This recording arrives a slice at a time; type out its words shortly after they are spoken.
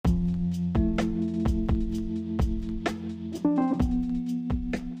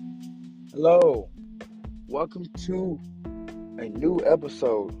Hello, welcome to a new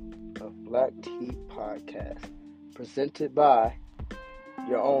episode of Black Tea Podcast, presented by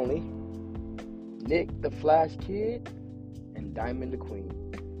your only Nick the Flash Kid and Diamond the Queen.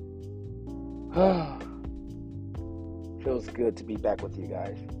 Feels good to be back with you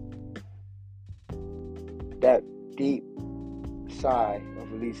guys. That deep sigh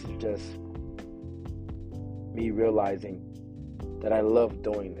of release is just me realizing that I love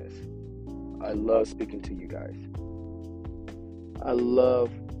doing this. I love speaking to you guys. I love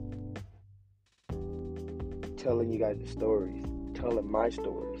telling you guys the stories, telling my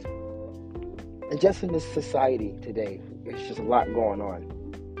stories. And just in this society today, there's just a lot going on.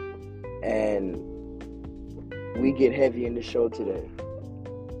 And we get heavy in the show today.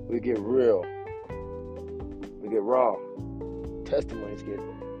 We get real. We get raw. Testimonies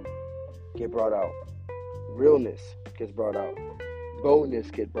get brought out. Realness gets brought out.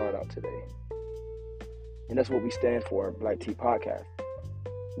 Boldness gets brought out today. And that's what we stand for, Black Tea Podcast.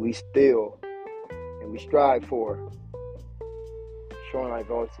 We still and we strive for showing our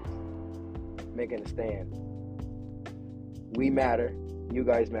voices, making a stand. We matter, you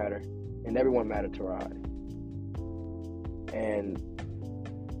guys matter, and everyone matters to our eyes. And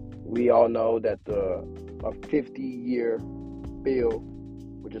we all know that a 50-year bill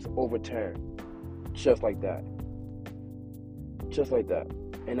was just overturned, just like that. Just like that.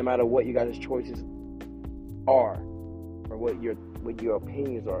 And no matter what you guys' choices are, or what your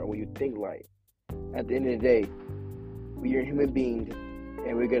opinions are, or what you think like, at the end of the day, we are human beings,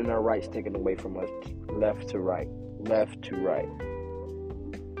 and we're getting our rights taken away from us, left to right.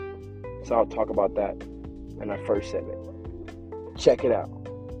 So I'll talk about that in our first segment. Check it out.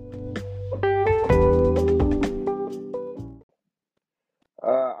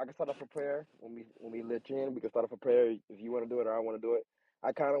 I can start off a prayer when we let you in. We can start off a prayer if you want to do it or I want to do it.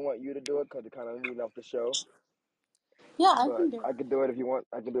 I kind of want you to do it because it kind of leading off the show. Yeah, I But can do it. I can do it if you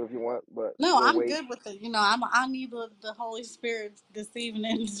want. But No, we'll I'm wait. good with it. I need the Holy Spirit this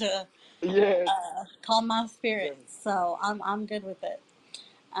evening to Yes, calm my spirit. definitely. So I'm good with it.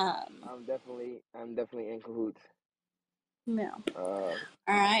 Um, I'm definitely in cahoots. no. Uh, All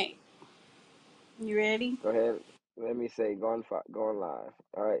right. You ready? Go ahead. Let me say going live.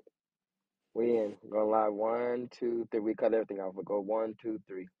 All right, we in going live. 1, 2, 3. We cut everything off. We go 1, 2,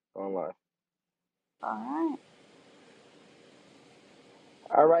 3. Going live. All right.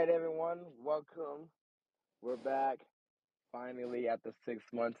 All right, everyone. Welcome. We're back. Finally, after 6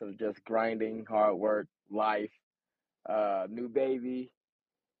 months of just grinding, hard work, life, new baby,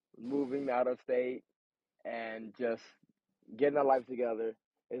 moving out of state, and just getting our life together.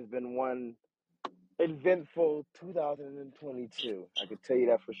 It's been one eventful 2022. I can tell you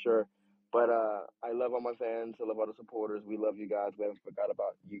that for sure. But I love all my fans. I love all the supporters. We love you guys. We haven't forgot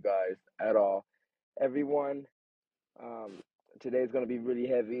about you guys at all. Everyone, um, today's going to be really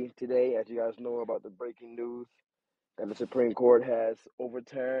heavy. Today, as you guys know about the breaking news that the Supreme Court has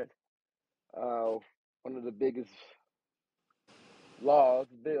overturned one of the biggest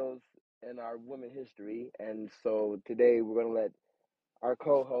bills in our women history. And so today we're going to let our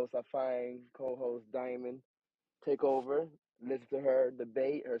co-host, our fine co-host Diamond, take over, listen to her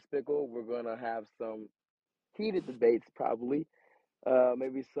debate, her spickle. We're going to have some heated debates probably,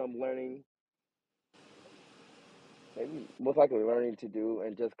 maybe some learning, maybe most likely learning to do,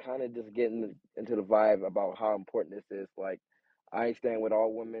 and just kind of just getting into the vibe about how important this is. Like, I stand with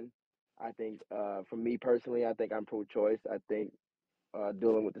all women. I think, for me personally, I think I'm pro-choice. I think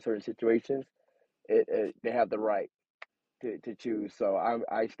dealing with the certain situations, they have the right to choose. So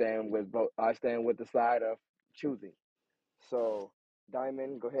I stand with both. I stand with the side of choosing. So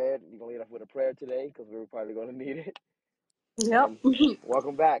Diamond, go ahead. You're gonna lead off with a prayer today because we're probably gonna need it. Yep. And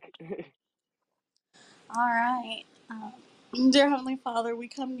welcome back. All right. Dear Heavenly Father, we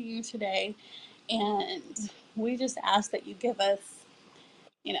come to you today, and we just ask that you give us,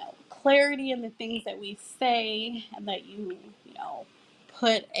 clarity in the things that we say, and that you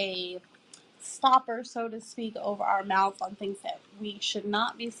put a stopper, so to speak, over our mouths on things that we should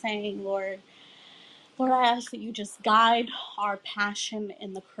not be saying, Lord. Lord, I ask that you just guide our passion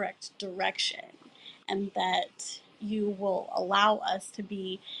in the correct direction, and that you will allow us to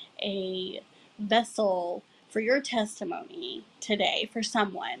be a vessel for your testimony today for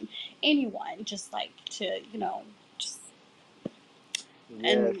someone, anyone, just like to, just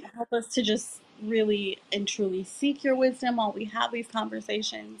Yes, and help us to just really and truly seek your wisdom while we have these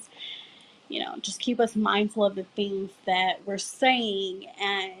conversations. Just keep us mindful of the things that we're saying.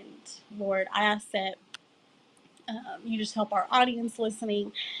 And Lord, I ask that you just help our audience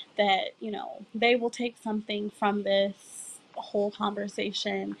listening, that they will take something from this whole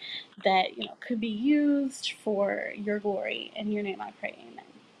conversation that, could be used for your glory. In your name I pray, amen.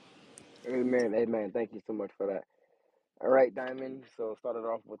 Amen. Amen. Thank you so much for that. All right, Diamond. So started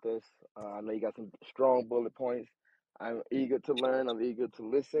off with this. I know you got some strong bullet points. I'm eager to learn. I'm eager to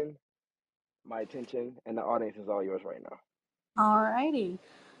listen. My attention and the audience is all yours right now. Alrighty.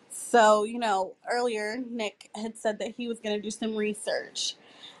 So, earlier Nick had said that he was going to do some research,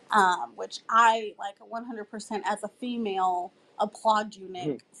 which I, like 100% as a female, applaud you,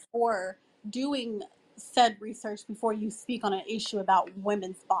 Nick, for doing said research before you speak on an issue about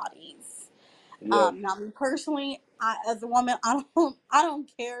women's bodies. Yes. Now, me personally, as a woman, I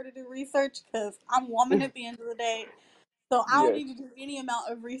don't care to do research because I'm a woman at the end of the day. So I don't Yes. need to do any amount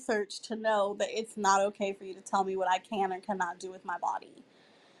of research to know that it's not okay for you to tell me what I can or cannot do with my body.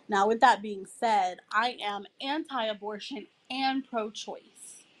 Now, with that being said, I am anti-abortion and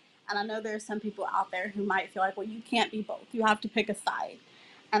pro-choice. And I know there are some people out there who might feel like, well, you can't be both. You have to pick a side.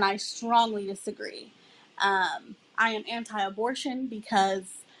 And I strongly disagree. I am anti-abortion because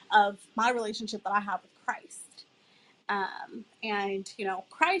of my relationship that I have with Christ. And,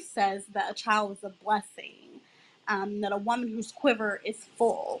 Christ says that a child is a blessing, that a woman whose quiver is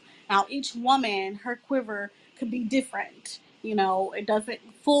full. Now, each woman, her quiver could be different.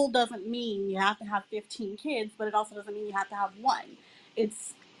 Full doesn't mean you have to have 15 kids, but it also doesn't mean you have to have one.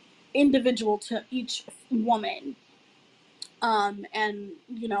 It's individual to each woman. And,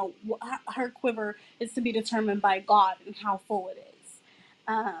 her quiver is to be determined by God and how full it is.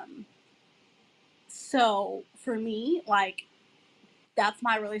 So for me, like, that's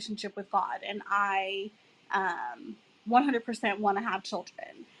my relationship with God, and I 100% want to have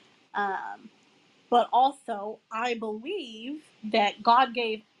children. Um, but also, I believe that God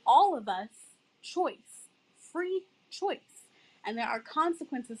gave all of us choice, free choice. And there are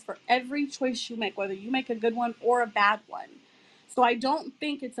consequences for every choice you make, whether you make a good one or a bad one. So I don't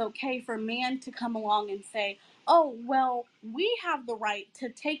think it's okay for man to come along and say, oh, well, we have the right to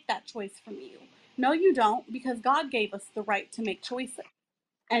take that choice from you. No, you don't, because God gave us the right to make choices.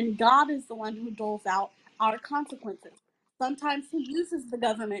 And God is the one who doles out our consequences. Sometimes He uses the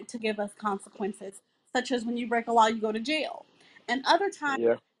government to give us consequences, such as when you break a law, you go to jail. And other times,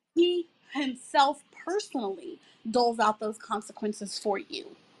 Yeah. He Himself personally doles out those consequences for you.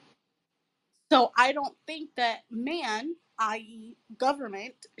 So I don't think that man, i.e.,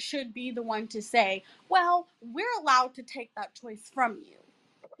 government, should be the one to say, well, we're allowed to take that choice from you.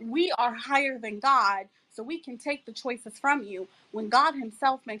 We are higher than God, so we can take the choices from you, when God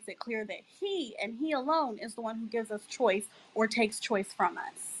Himself makes it clear that He and He alone is the one who gives us choice or takes choice from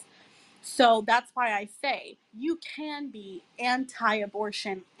us. So that's why I say you can be anti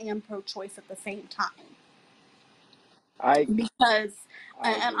abortion and pro choice at the same time. I Because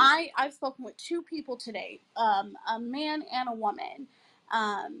I and agree. I've spoken with two people today, a man and a woman.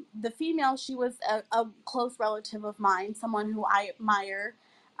 The female, she was a close relative of mine, someone who I admire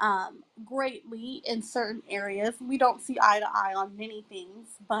greatly in certain areas. We don't see eye to eye on many things,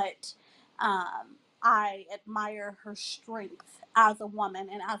 but I admire her strength as a woman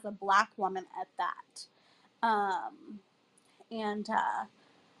and as a Black woman at that. And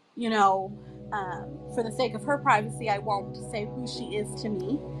you know, for the sake of her privacy, I won't say who she is to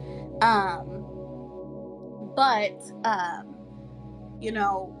me. But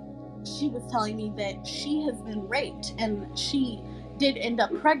she was telling me that she has been raped, and she did end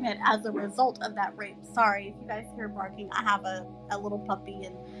up pregnant as a result of that rape. Sorry if you guys hear barking. I have a little puppy,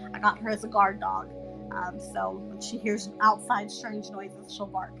 and I got her as a guard dog. So when she hears outside strange noises, she'll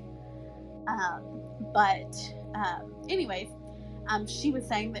bark. But anyways, she was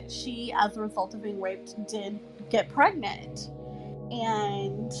saying that she, as a result of being raped, did get pregnant.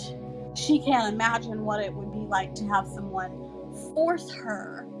 And she can't imagine what it would be like to have someone force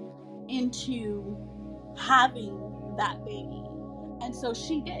her into having that baby. And so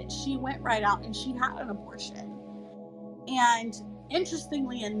she did. She went right out and she had an abortion. And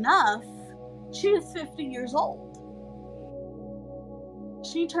interestingly enough, she is 50 years old.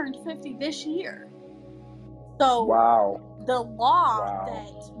 She turned 50 this year. So Wow. the law Wow.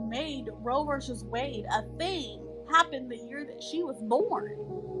 that made Roe versus Wade a thing happened the year that she was born.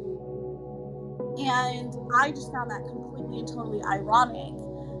 And I just found that completely and totally ironic,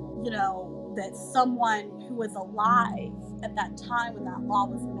 that someone who was alive at that time when that law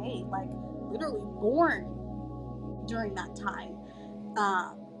was made, like literally born during that time,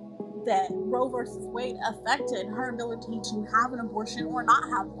 that Roe versus Wade affected her ability to have an abortion or not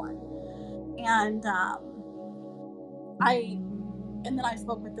have one. And then I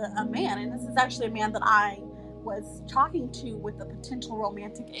spoke with a man, and this is actually a man that I was talking to with a potential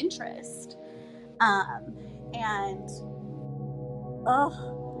romantic interest. And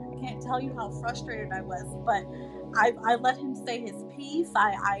I can't tell you how frustrated I was, but I let him say his piece.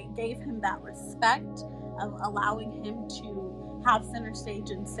 I gave him that respect of allowing him to have center stage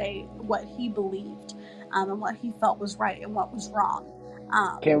and say what he believed, and what he felt was right and what was wrong.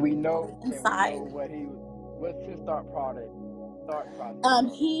 Can we know? Can we know Inside, what's his thought process on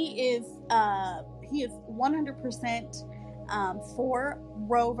it? he is 100% for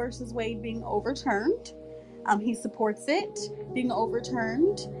Roe versus Wade being overturned. He supports it being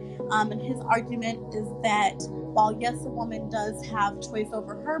overturned. And his argument is that while, yes, a woman does have choice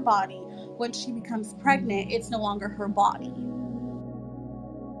over her body, when she becomes pregnant, it's no longer her body.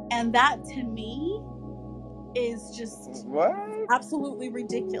 And that, to me, is just What? absolutely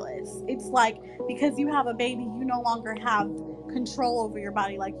ridiculous. It's like, because you have a baby, you no longer have control over your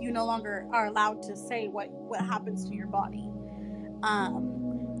body. Like, you no longer are allowed to say what happens to your body.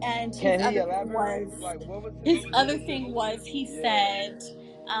 And Can he elaborate? Like, his what other was his? thing was he Yeah. said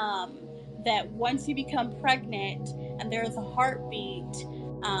that once you become pregnant and there's a heartbeat,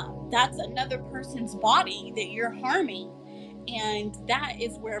 that's another person's body that you're harming, and that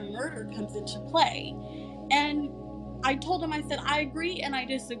is where murder comes into play. And I told him, I said, I agree and I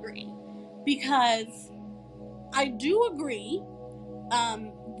disagree, because I do agree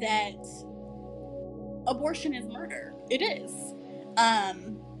that abortion is murder. It is.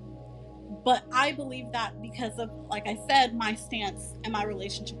 But I believe that because of, like I said, my stance and my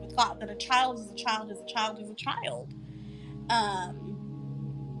relationship with God, that a child is a child is a child is a child.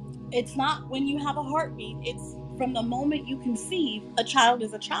 It's not when you have a heartbeat, it's from the moment you conceive, a child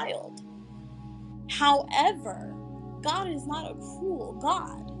is a child. However, God is not a cruel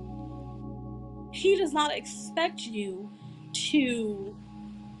God. He does not expect you to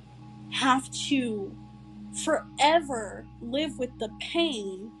have to forever live with the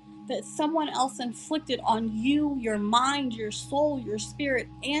pain that someone else inflicted on you, your mind, your soul, your spirit,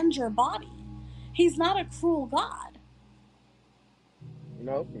 and your body. He's not a cruel God.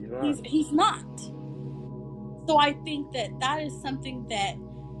 No, he's not. He's not. So I think that is something that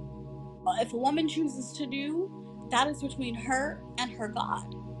if a woman chooses to do, that is between her and her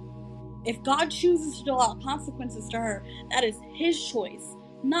God. If God chooses to dole out consequences to her, that is his choice,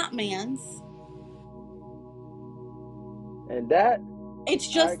 not man's. And that It's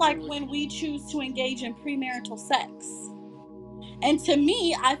I just agree like with when you. we choose to engage in premarital sex. And to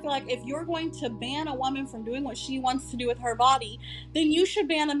me, I feel like if you're going to ban a woman from doing what she wants to do with her body, then you should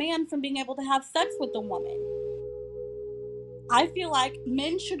ban a man from being able to have sex with a woman. I feel like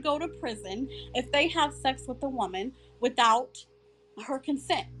men should go to prison if they have sex with a woman without her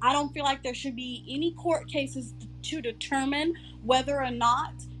consent. I don't feel like there should be any court cases to determine whether or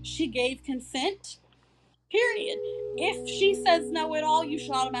not she gave consent. Period. If she says no at all, you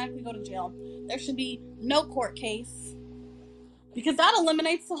should automatically go to jail. There should be no court case, because that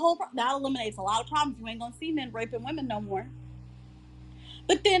eliminates that eliminates a lot of problems. You ain't gonna see men raping women no more.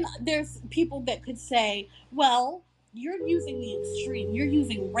 But then there's people that could say, well, you're using the extreme. You're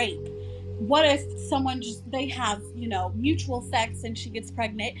using rape. What if someone they have, mutual sex and she gets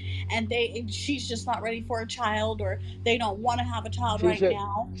pregnant and she's just not ready for a child, or they don't want to have a child She right should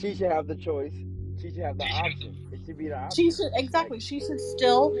now? she should have the choice. She should have the option. It should be the She option. should, Like, exactly. She should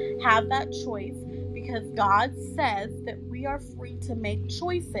still have that choice, because God says that we are free to make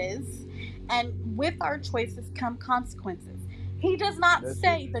choices, and with our choices come consequences. He does not that's true.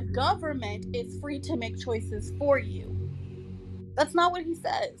 say the government is free to make choices for you. That's not what he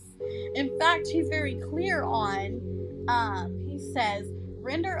says. In fact, he's very clear on. He says,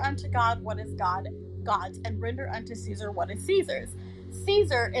 "Render unto God what is God's, and render unto Caesar what is Caesar's."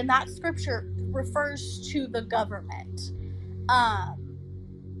 Caesar in that scripture refers to the government,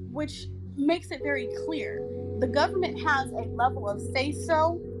 which makes it very clear. The government has a level of say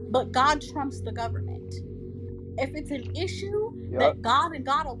so, but God trumps the government. If it's an issue Yep. that God and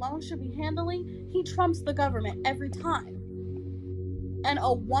God alone should be handling, he trumps the government every time. And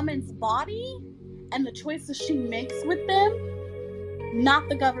a woman's body and the choices she makes with them, not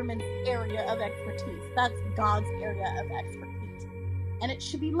the government's area of expertise. That's God's area of expertise. And it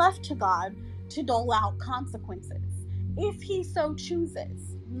should be left to God to dole out consequences, if he so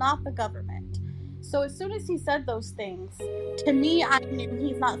chooses, not the government. So as soon as he said those things, to me, I knew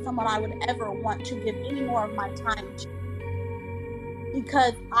he's not someone I would ever want to give any more of my time to,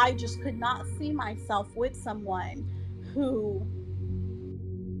 because I just could not see myself with someone who,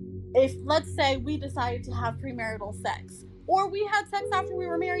 if, let's say, we decided to have premarital sex, or we had sex after we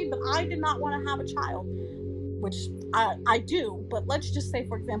were married, but I did not want to have a child, which I do, but let's just say,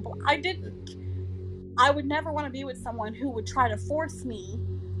 for example, I didn't. I would never want to be with someone who would try to force me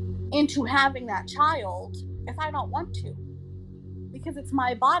into having that child if I don't want to. because it's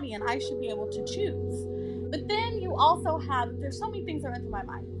my body and I should be able to choose. But then you also have, there's so many things that run through my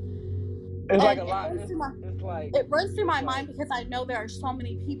mind. It's like And a lot. it runs through my mind because I know there are so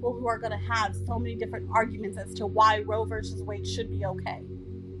many people who are going to have so many different arguments as to why Roe versus Wade should be okay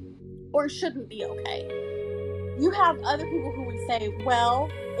or shouldn't be okay. You have other people who would say, well,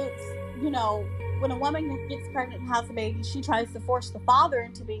 it's, when a woman gets pregnant and has a baby, she tries to force the father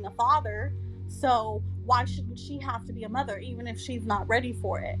into being a father. So why shouldn't she have to be a mother, even if she's not ready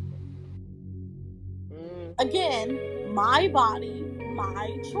for it? Again, my body,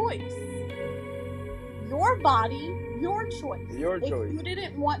 my choice. Your body, your choice. If you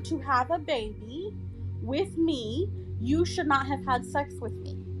didn't want to have a baby with me, you should not have had sex with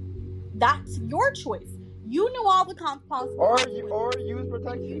me. That's your choice. You knew all the consequences. Or use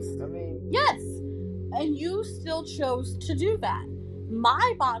protection. I mean, yes, and you still chose to do that.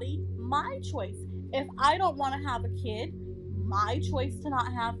 My body, my choice. If I don't want to have a kid, my choice to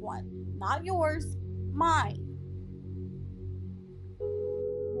not have one. Not yours, mine.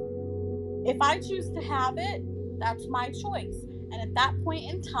 If I choose to have it, that's my choice. And at that point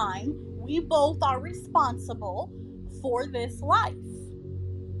in time, we both are responsible for this life.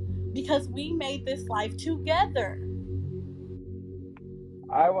 Because we made this life together.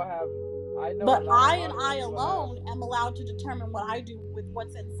 But I and I alone am allowed to determine what I do with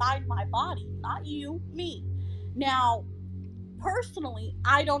what's inside my body. Not you, me. Now, personally,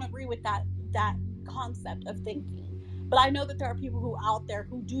 I don't agree with that concept of thinking. But I know that there are people out there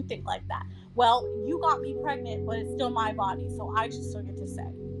who do think like that. Well, you got me pregnant, but it's still my body, so I should still get to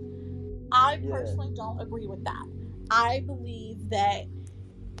say. I personally don't agree with that. I believe that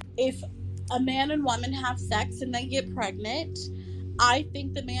if a man and woman have sex and they get pregnant, I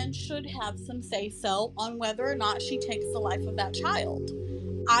think the man should have some say-so on whether or not she takes the life of that child.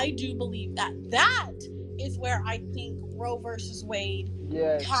 I do believe that. That is where I think Roe versus Wade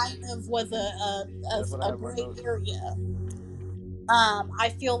kind of was a gray area. I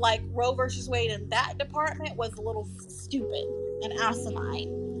feel like Roe versus Wade in that department was a little stupid and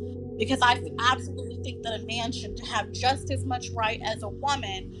asinine. Because I absolutely think that a man should have just as much right as a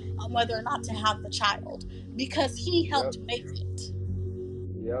woman on whether or not to have the child. Because he helped make it.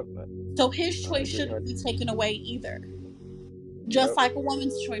 Yep. So his choice shouldn't be taken away either. Just like a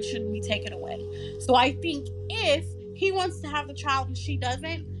woman's choice shouldn't be taken away. So I think if he wants to have the child and she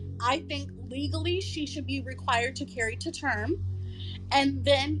doesn't, I think legally she should be required to carry to term. And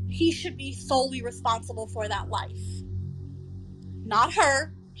then he should be solely responsible for that life. Not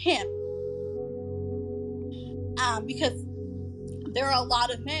her, him. Because there are a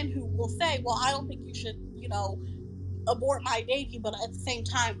lot of men who will say, well, I don't think you should, abort my baby, but at the same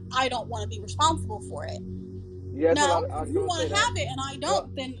time, I don't want to be responsible for it. Yes, no, if you want to have it and I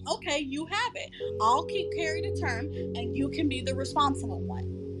don't, then okay, you have it. I'll keep carry to term and you can be the responsible one.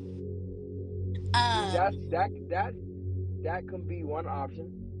 That can be one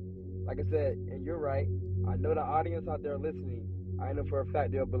option. Like I said, and you're right. I know the audience out there listening, I know for a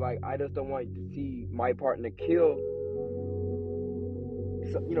fact they'll be like, I just don't want to see my partner kill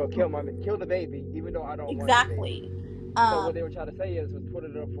the baby, even though I don't want the baby. So what they were trying to say is, was put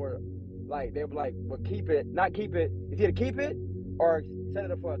it up for, like, they were like, well, not keep it. It's either keep it or set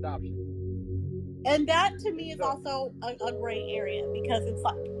it up for adoption. And that to me is also a gray area, because it's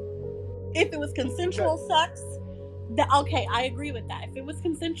like, if it was consensual sex, okay, I agree with that. If it was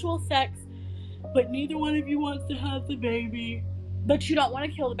consensual sex, but neither one of you wants to have the baby, but you don't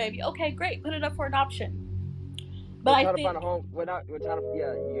want to kill the baby, okay, great, put it up for adoption. But I think to find a home. You gotta put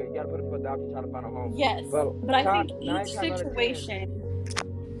it for adoption, trying to find a home. Yes, but I think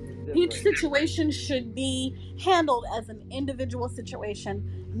each situation should be handled as an individual situation,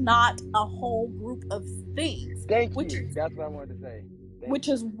 not a whole group of things. Thank you. That's what I wanted to say. Which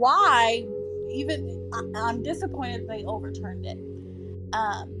is why even I'm disappointed they overturned it.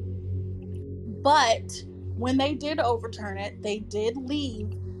 But when they did overturn it, they did leave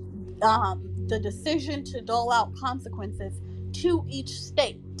the decision to dole out consequences to each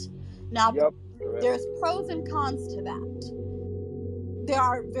state. Now, there's pros and cons to that. There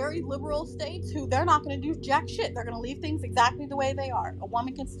are very liberal states who they're not going to do jack shit. They're going to leave things exactly the way they are. A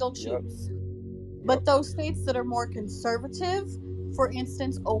woman can still choose. But those states that are more conservative, for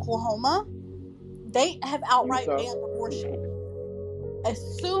instance, Oklahoma, they have outright banned abortion. As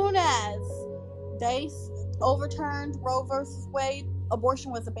soon as they overturned Roe versus Wade,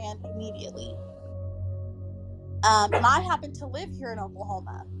 abortion was banned immediately. And I happen to live here in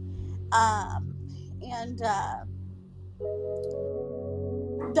Oklahoma.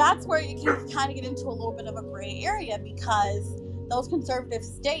 That's where you can kind of get into a little bit of a gray area, because those conservative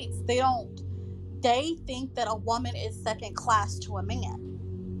states, they don't they think that a woman is second class to a man.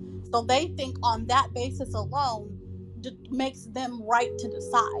 So they think on that basis alone makes them right to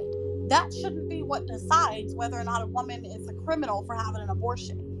decide. That shouldn't be what decides whether or not a woman is a criminal for having an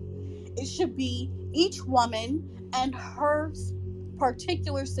abortion. It should be each woman and her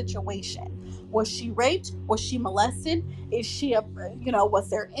particular situation. Was she raped? Was she molested? Is she was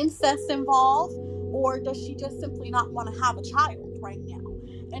there incest involved? Or does she just simply not want to have a child right now?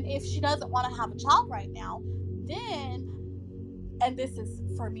 And if she doesn't want to have a child right now, then, and this is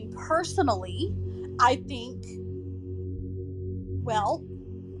for me personally, I think, well,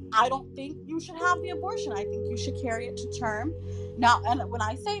 I don't think you should have the abortion. I think you should carry it to term. Now, and when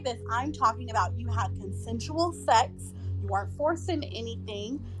I say this, I'm talking about you had consensual sex, you weren't forcing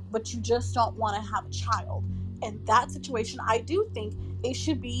anything, but you just don't want to have a child. In that situation, I do think it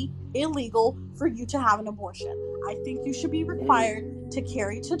should be illegal for you to have an abortion. I think you should be required to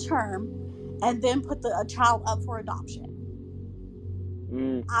carry to term and then put a child up for adoption.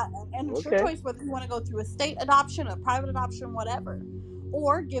 And it's your choice whether you want to go through a state adoption, a private adoption, whatever.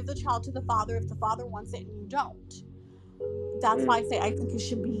 Or give the child to the father if the father wants it and you don't. That's why I say I think it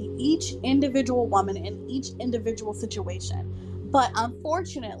should be each individual woman in each individual situation. But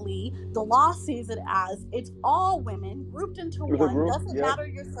unfortunately, the law sees it as it's all women grouped into one. Doesn't matter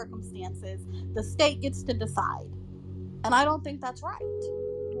your circumstances. The state gets to decide. And I don't think that's right.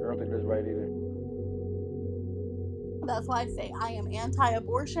 I don't think that's right either. That's why I say I am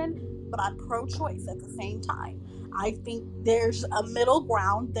anti-abortion, but I'm pro-choice at the same time. I think there's a middle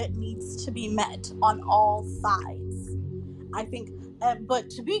ground that needs to be met on all sides. I think, but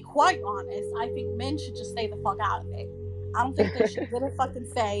to be quite honest, I think men should just stay the fuck out of it. I don't think they should get a fucking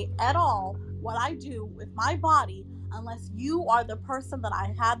say at all what I do with my body unless you are the person that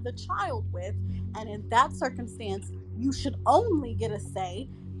I had the child with. And in that circumstance, you should only get a say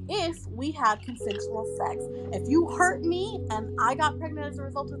if we had consensual sex. If you hurt me and I got pregnant as a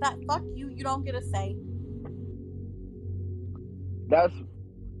result of that, fuck you, you don't get a say. That's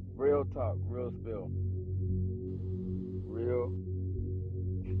real talk, real spill. Real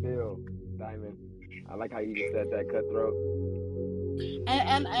spill, Diamond. I like how you just said that, Cutthroat.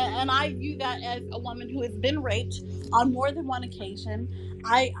 And I view that as a woman who has been raped on more than one occasion.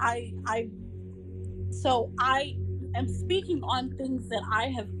 So I am speaking on things that I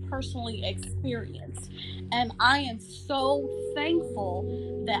have personally experienced, and I am so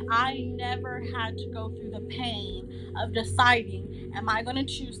thankful that I never had to go through the pain of deciding, am I going to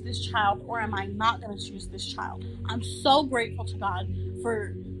choose this child or am I not going to choose this child? I'm so grateful to God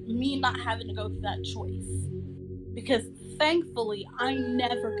for me not having to go through that choice, because thankfully I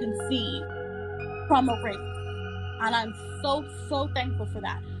never conceived from a rape, and I'm so thankful for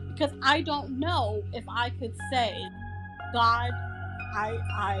that. Because I don't know if I could say, God,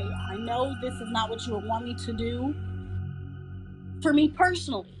 I know this is not what you would want me to do. For me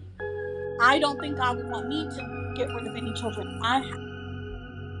personally, I don't think God would want me to get rid of any children I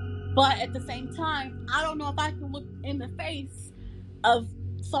have. But at the same time, I don't know if I can look in the face of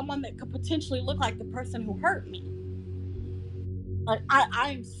someone that could potentially look like the person who hurt me. Like,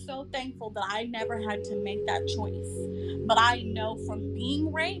 I am so thankful that I never had to make that choice. But I know from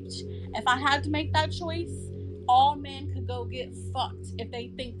being raped, if I had to make that choice, all men could go get fucked if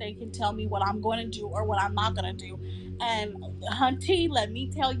they think they can tell me what I'm going to do or what I'm not going to do. And hunty, let me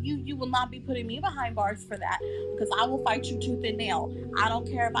tell you, you will not be putting me behind bars for that, because I will fight you tooth and nail. I don't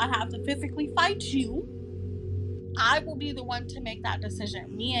care if I have to physically fight you. I will be the one to make that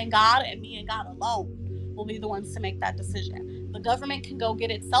decision. Me and God alone will be the ones to make that decision. The government can go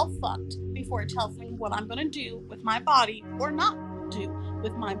get itself fucked before it tells me what I'm going to do with my body or not do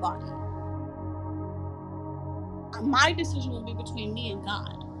with my body. My decision will be between me and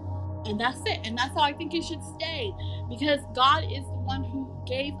God. And that's it. And that's how I think it should stay. Because God is the one who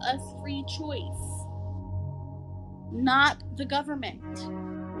gave us free choice, not the government.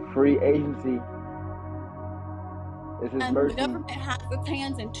 Free agency. It's His mercy. The government has its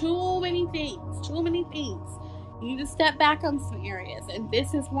hands in too many things. Too many things. You need to step back on some areas. And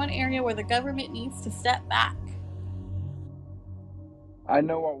this is one area where the government needs to step back. I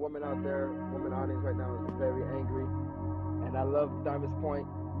know our women out there, women audience right now is very angry. And I love Diamond's point.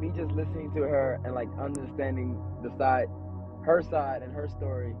 Me just listening to her and like understanding her side and her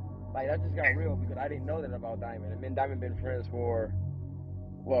story, like that just got real, because I didn't know that about Diamond. And me and Diamond been friends for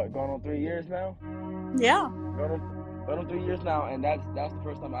what, going on 3 years now? Yeah. Going on 3 years now, and that's the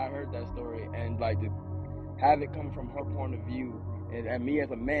first time I heard that story, and like to have it come from her point of view, and me as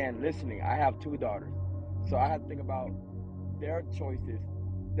a man listening. I have 2 daughters, so I have to think about their choices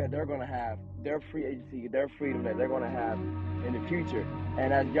that they're going to have, their free agency, their freedom that they're going to have in the future.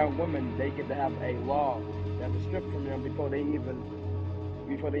 And as young women, they get to have a law that's stripped from them before they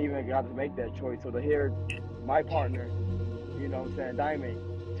even got to make that choice. So to hear my partner, you know what I'm saying,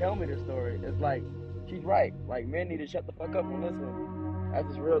 Diamond, tell me the story, it's like, she's right. Like, men need to shut the fuck up on this one. That's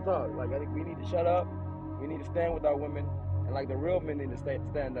just real talk. Like, I think we need to shut up. We need to stand with our women, and like the real men need to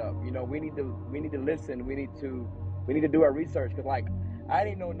stand up. You know, we need to listen. We need to do our research, because like I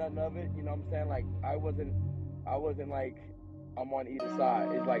didn't know nothing of it. You know what I'm saying? Like I wasn't like I'm on either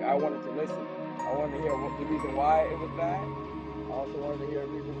side. It's like I wanted to listen. I wanted to hear the reason why it was bad. I also wanted to hear the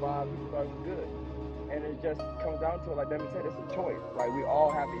reason why people thought it was good. And it just comes down to it, like Devin said, it's a choice. Like we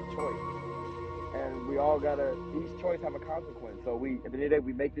all have a choice, and we all gotta, each choice have a consequence. So we, at the end of the day,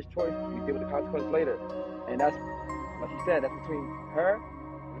 we make this choice, we deal with the consequence later. And that's, like you said, that's between her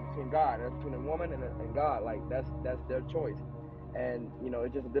and between God. That's between a woman and God. Like that's their choice. And you know,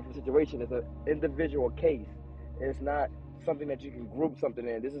 it's just a different situation. It's an individual case. It's not something that you can group something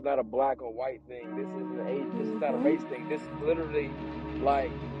in. This is not a black or white thing. This isn't an age. This is not a race thing. This is literally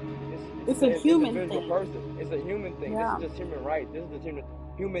like it's a human individual thing. person. It's a human thing. Yeah. This is just human rights. This is just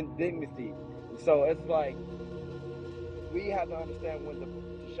human dignity. So it's like we have to understand when to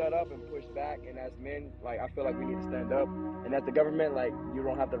shut up and push back. And as men, like I feel like we need to stand up. And as the government, like you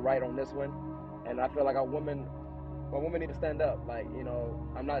don't have the right on this one. And I feel like a woman need to stand up. Like, you know,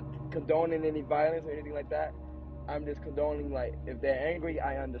 I'm not condoning any violence or anything like that. I'm just condoning, like, if they're angry,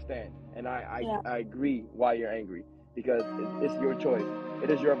 I understand. And I agree why you're angry, because it's your choice.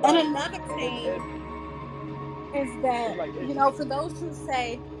 It is your body. And another thing is that, like, you know, for those who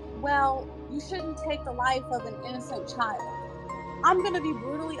say, well, you shouldn't take the life of an innocent child. I'm going to be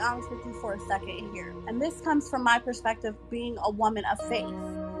brutally honest with you for a second here. And this comes from my perspective, being a woman of faith.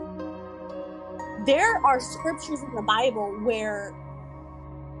 There are scriptures in the Bible where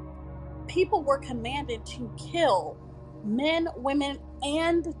people were commanded to kill men, women,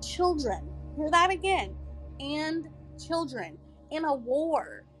 and children. Hear that again. And children in a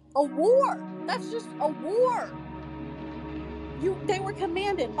war. A war. That's just a war. They were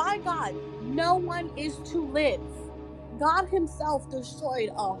commanded by God. No one is to live. God himself destroyed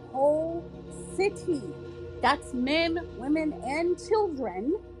a whole city. That's men, women, and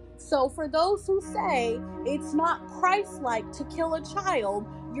children. So for those who say it's not Christ-like to kill a child,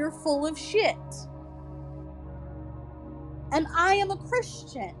 you're full of shit. And I am a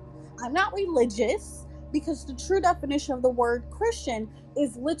Christian. I'm not religious, because the true definition of the word Christian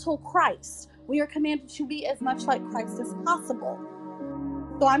is little Christ. We are commanded to be as much like Christ as possible.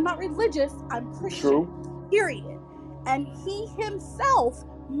 So I'm not religious, I'm Christian. True. Period. And he himself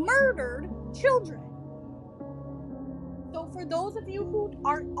murdered children. So for those of you who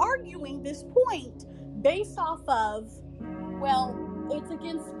are arguing this point based off of, well, it's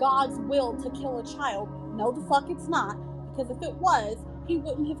against God's will to kill a child, no the fuck it's not, because if it was, he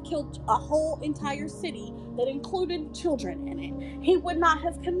wouldn't have killed a whole entire city that included children in it. He would not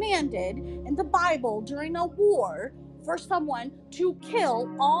have commanded in the Bible during a war for someone to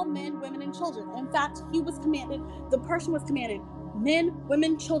kill all men, women, and children. In fact, the person was commanded men,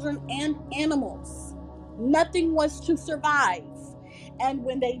 women, children, and animals. Nothing was to survive. And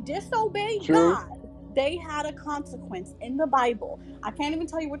when they disobeyed God, they had a consequence in the Bible. I can't even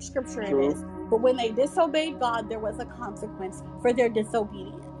tell you which scripture it is, but when they disobeyed God, there was a consequence for their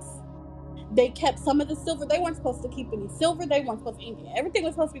disobedience. They kept some of the silver. They weren't supposed to keep any silver. They weren't supposed to, everything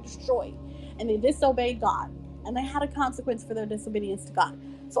was supposed to be destroyed. And they disobeyed God. And they had a consequence for their disobedience to God.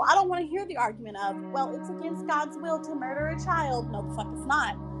 So I don't want to hear the argument of, well, it's against God's will to murder a child. No, the fuck it's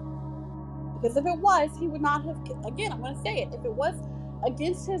not. Because if it was, he would not have, again, I'm going to say it, if it was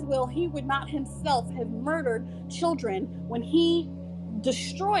against his will, he would not himself have murdered children when he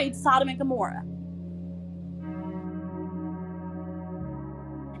destroyed Sodom and Gomorrah.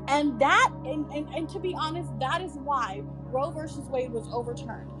 And that, and to be honest, that is why Roe versus Wade was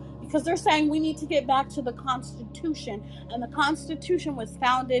overturned. Because they're saying we need to get back to the Constitution. And the Constitution was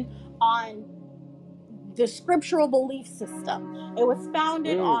founded on the scriptural belief system. It was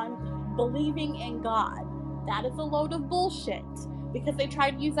founded on believing in God. That is a load of bullshit. Because they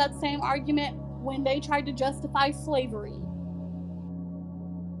tried to use that same argument when they tried to justify slavery.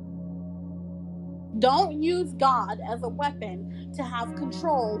 Don't use God as a weapon to have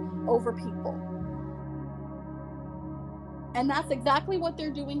control over people. And that's exactly what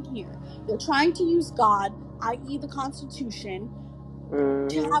they're doing here. They're trying to use God, i.e. the Constitution,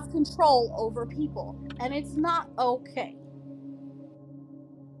 to have control over people. And it's not okay.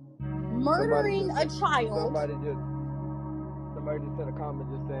 Murdering a child... Somebody just sent a comment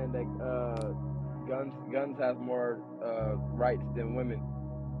just saying that guns have more rights than women.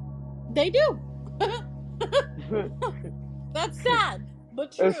 They do. That's sad,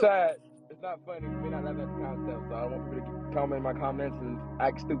 but true. It's sad. It's not funny. We not laughing at the concept, so I don't want people to comment in my comments and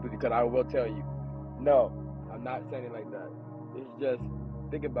act stupid, because I will tell you, no, I'm not saying it like that. It's just,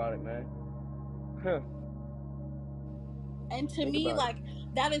 think about it, man. And to Think me, about like,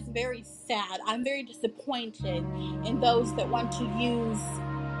 that is very sad. I'm very disappointed in those that want to use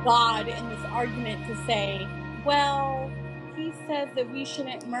God in this argument to say, well, he says that we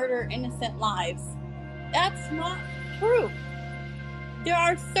shouldn't murder innocent lives. That's not true. There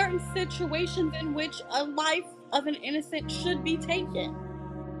are certain situations in which a life of an innocent should be taken.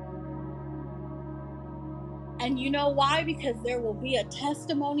 And you know why? Because there will be a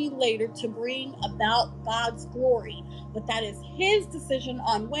testimony later to bring about God's glory. But that is his decision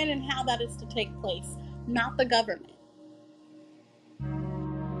on when and how that is to take place, not the government.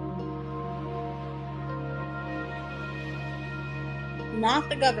 Not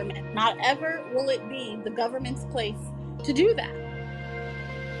the government. Not ever will it be the government's place to do that.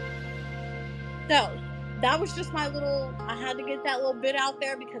 So, that was just my little, I had to get that little bit out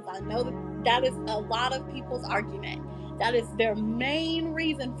there because I know that is a lot of people's argument. That is their main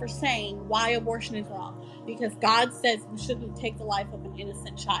reason for saying why abortion is wrong. Because God says we shouldn't take the life of an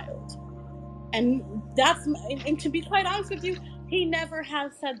innocent child. And to be quite honest with you, he never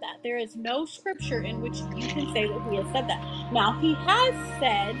has said that. There is no scripture in which you can say that he has said that. Now, he has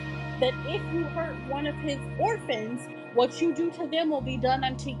said that if you hurt one of his orphans, what you do to them will be done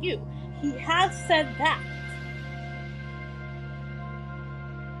unto you. He has said that.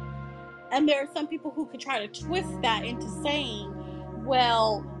 And there are some people who could try to twist that into saying,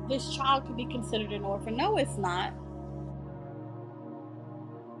 well, this child could be considered an orphan. No, it's not.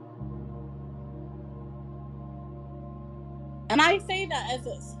 And I say that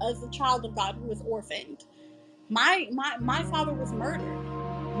as a child of God who was orphaned. My father was murdered.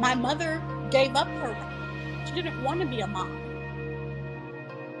 My mother gave up her right. She didn't want to be a mom.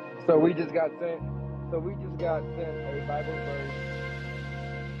 So we just got sent a Bible verse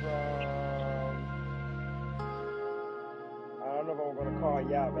from, I don't know if I'm gonna call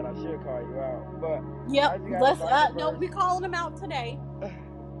you out, but I should call you out. But yep, don't be calling them out today. All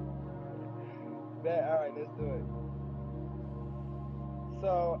right, let's do it.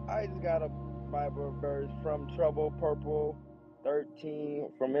 So I just got a Bible verse from Trouble Purple 13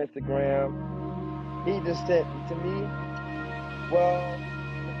 from Instagram. He just sent it to me. Well,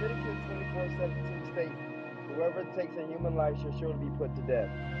 Leviticus 24:17 states, whoever takes a human life shall surely be put to death.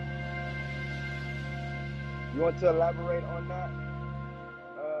 You want to elaborate on that,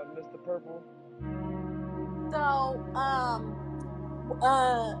 Mr. Purple? So,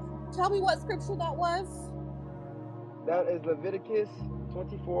 tell me what scripture that was. That is Leviticus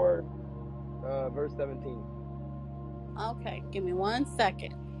 24, verse 17. Okay, give me 1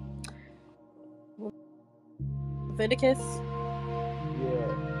 second. Leviticus?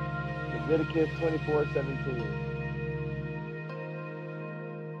 Yeah, Leviticus 24:17.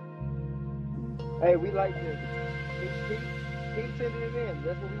 Hey, we like this. Keep sending it in.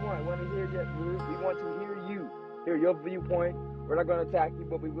 That's what we want. We want to hear you. Hear your viewpoint. We're not going to attack you,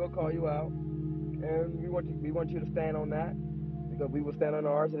 but we will call you out. And we want you to stand on that, because we will stand on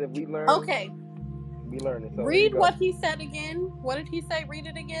ours. And if we learn, okay, we learn it. So read what he said again. What did he say? Read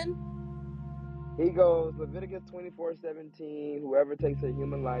it again. He goes, Leviticus 24:17. Whoever takes a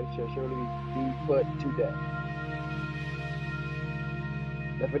human life shall surely be put to death.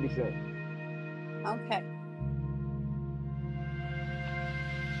 That's what he said. Okay.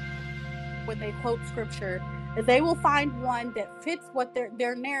 When they quote scripture, they will find one that fits what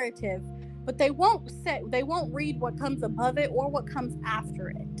their narrative, but they won't read what comes above it or what comes after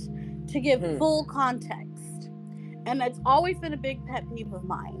it to give full context. And that's always been a big pet peeve of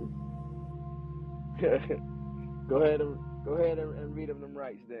mine. Go ahead and read them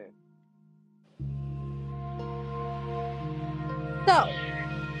rights then. So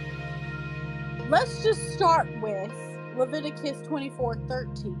let's just start with Leviticus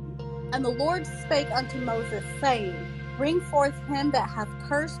 24:13. And the Lord spake unto Moses, saying, bring forth him that hath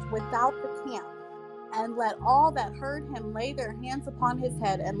cursed without the camp, and let all that heard him lay their hands upon his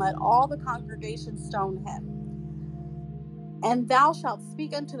head, and let all the congregation stone him. And thou shalt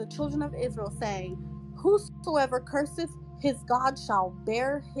speak unto the children of Israel, saying, whosoever curseth his God shall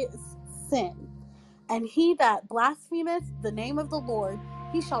bear his sin. And he that blasphemeth the name of the Lord,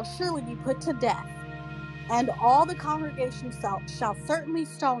 he shall surely be put to death. And all the congregation shall certainly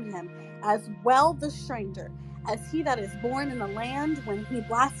stone him, as well the stranger, as he that is born in the land, when he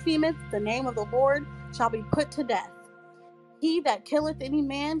blasphemeth the name of the Lord, shall be put to death. He that killeth any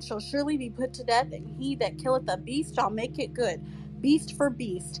man shall surely be put to death, and he that killeth a beast shall make it good, beast for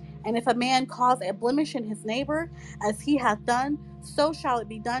beast. And if a man cause a blemish in his neighbor, as he hath done, so shall it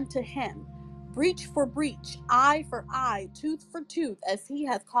be done to him. Breach for breach, eye for eye, tooth for tooth, as he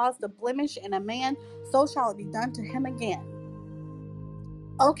hath caused a blemish in a man, so shall it be done to him again.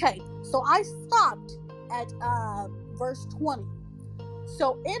 Okay, so I stopped at verse 20.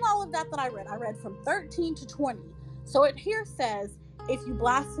 So in all of that I read from 13 to 20. So it here says, if you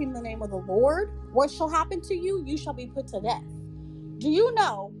blaspheme the name of the Lord, what shall happen to you? You shall be put to death. Do you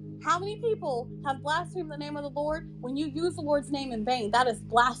know how many people have blasphemed the name of the Lord? When you use the Lord's name in vain, that is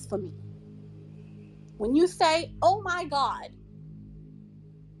blasphemy. When you say, oh my God,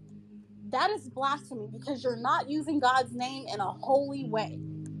 that is blasphemy because you're not using God's name in a holy way.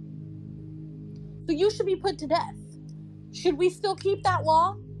 So you should be put to death. Should we still keep that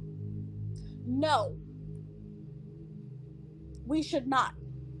law? No. We should not.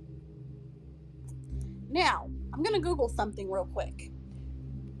 Now, I'm going to Google something real quick.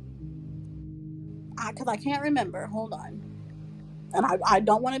 Because I can't remember. Hold on. And I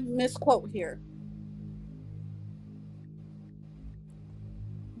don't want to misquote here.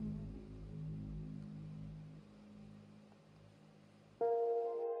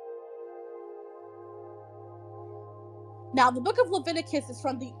 Now, the book of Leviticus is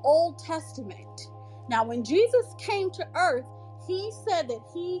from the Old Testament. Now, when Jesus came to earth, he said that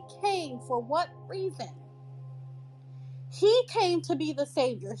he came for what reason? He came to be the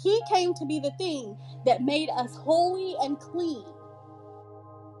Savior. He came to be the thing that made us holy and clean.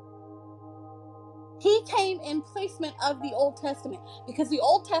 He came in placement of the Old Testament, because the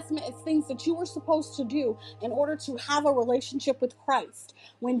Old Testament is things that you were supposed to do in order to have a relationship with Christ.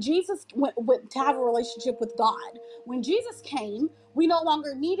 When Jesus went to have a relationship with God, when Jesus came, we no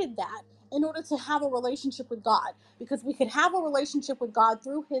longer needed that in order to have a relationship with God, because we could have a relationship with God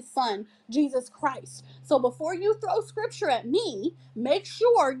through his son, Jesus Christ. So before you throw scripture at me, make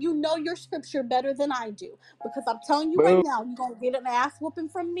sure you know your scripture better than I do, because I'm telling you right Boom. now, you're going to get an ass whooping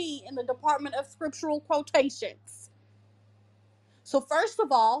from me in the department of scriptural quotations. So first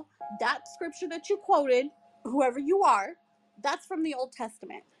of all, that scripture that you quoted, whoever you are, that's from the Old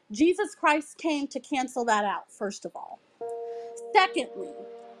Testament. Jesus Christ came to cancel that out, first of all. Secondly,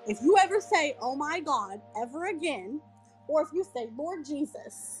 if you ever say, oh my God, ever again, or if you say, Lord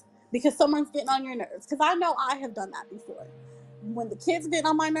Jesus, because someone's getting on your nerves, because I know I have done that before. When the kids get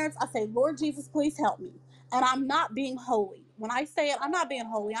on my nerves, I say, Lord Jesus, please help me. And I'm not being holy. When I say it, I'm not being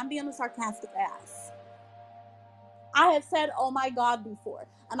holy. I'm being a sarcastic ass. I have said, oh my God, before.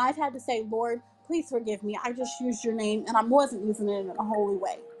 And I've had to say, Lord, please forgive me. I just used your name and I wasn't using it in a holy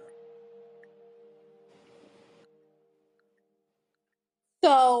way.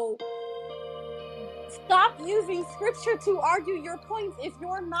 So stop using scripture to argue your points if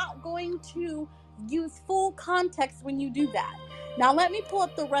you're not going to use full context when you do that. Now let me pull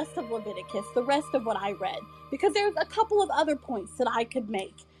up the rest of Leviticus, the rest of what I read, because there's a couple of other points that I could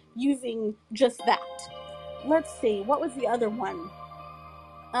make using just that. Let's see, what was the other one?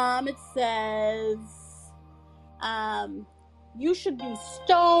 It says, you should be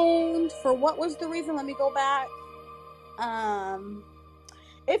stoned for what was the reason? Let me go back.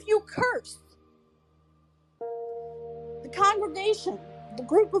 If you curse the congregation, the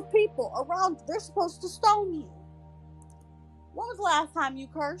group of people around, they're supposed to stone you. When was the last time you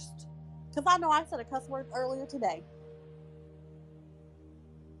cursed? Because I know I said a cuss word earlier today.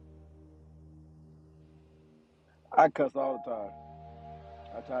 I cuss all the time.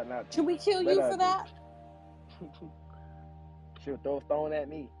 I try not to. Should we kill But you I for do. that? She'll throw a stone at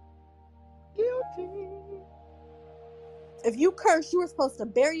me. Guilty. If you curse, you were supposed to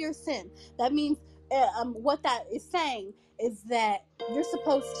bear your sin. That means what that is saying is that you're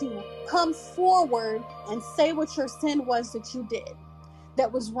supposed to come forward and say what your sin was that you did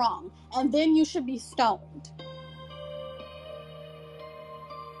that was wrong, and then you should be stoned.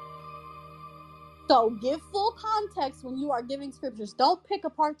 So give full context when you are giving scriptures. Don't pick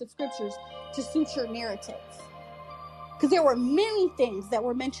apart the scriptures to suit your narrative, because there were many things that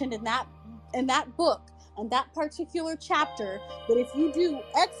were mentioned in that book and that particular chapter that if you do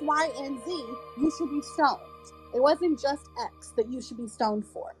X, Y, and Z, you should be stoned. It wasn't just X that you should be stoned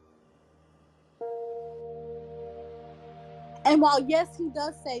for. And while yes, he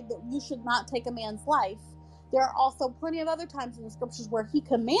does say that you should not take a man's life, there are also plenty of other times in the scriptures where he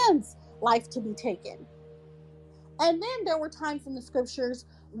commands life to be taken. And then there were times in the scriptures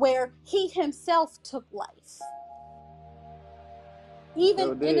where he himself took life.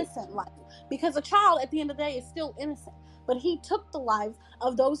 Even innocent life. Because a child at the end of the day is still innocent. But he took the lives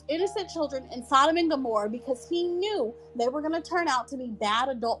of those innocent children in Sodom and Gomorrah because he knew they were going to turn out to be bad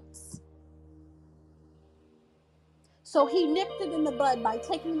adults. So he nipped it in the bud by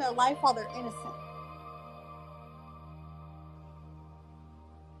taking their life while they're innocent.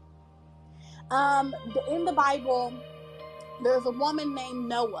 In the Bible, there's a woman named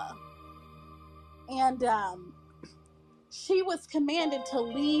Noah, and she was commanded to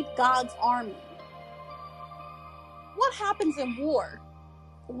lead God's army. What happens in war?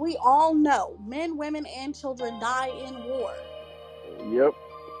 We all know men, women, and children die in war. Yep.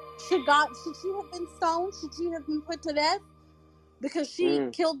 Should she have been stoned? Should she have been put to death because she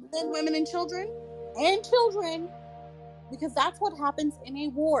killed men, women, and children? Because that's what happens in a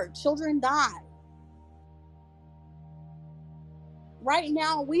war. Children die. Right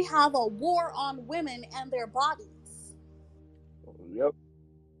now, we have a war on women and their bodies. Yep.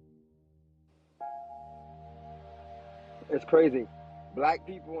 It's crazy. Black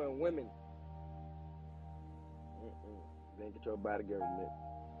people and women. Being controlled by the government.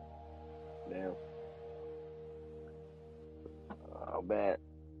 Damn. Oh, bad.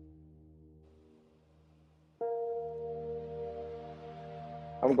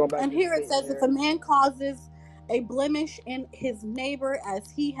 I'm going back and to here the it says, here. if a man causes a blemish in his neighbor as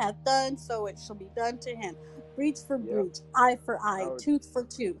he hath done, so it shall be done to him. Breach for breach, eye for eye, tooth for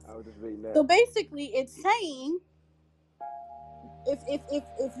tooth. I was just reading that. So basically, it's saying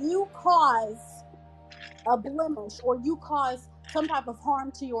if you cause a blemish or you cause some type of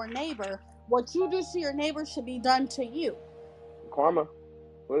harm to your neighbor, what you do to your neighbor should be done to you. Karma.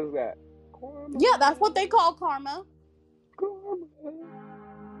 What is that? Karma. Yeah, that's what they call karma. Karma.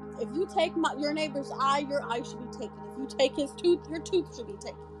 If you take your neighbor's eye, your eye should be taken. If you take his tooth, your tooth should be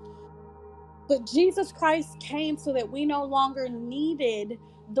taken. But Jesus Christ came so that we no longer needed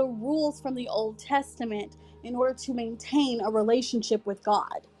the rules from the Old Testament in order to maintain a relationship with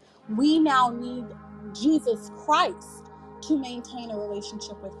God. We now need Jesus Christ to maintain a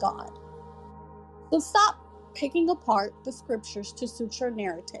relationship with God. So stop picking apart the scriptures to suit your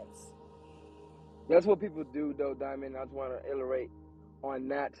narrative. That's what people do, though, Diamond. I just want to elaborate on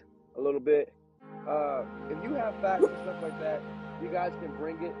that a little bit. If you have facts and stuff like that, you guys can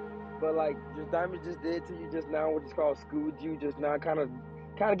bring it. But like just Diamond just did to you just now, which is called schooled you just now, kind of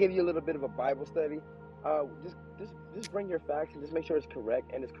give you a little bit of a Bible study. Just bring your facts and just make sure it's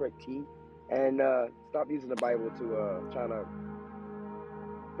correct and it's correct T, and stop using the Bible to try to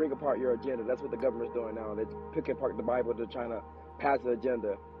bring apart your agenda. That's what the government's doing now. They're picking apart the Bible to trying to pass the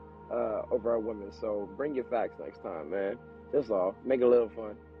agenda over our women. So bring your facts next time, man. That's all. Make it a little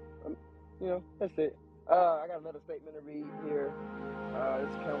fun. That's it. I got another statement to read here.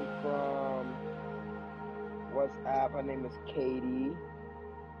 This comes from WhatsApp. Her name is Katie.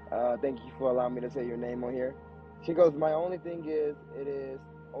 Thank you for allowing me to say your name on here. She goes, my only thing is, it is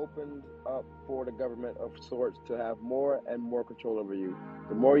opened up for the government of sorts to have more and more control over you.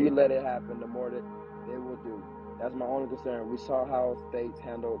 The more you let it happen, the more that they will do. That's my only concern. We saw how states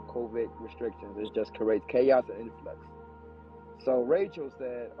handle COVID restrictions. It just creates chaos and influx. So Rachel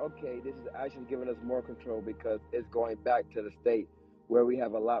said, okay, this is actually giving us more control because it's going back to the state where we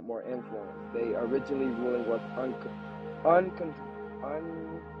have a lot more influence. They originally ruling was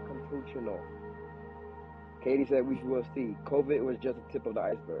unconstitutional. Katie said we will see. COVID was just the tip of the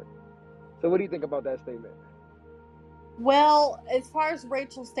iceberg. So what do you think about that statement? Well, as far as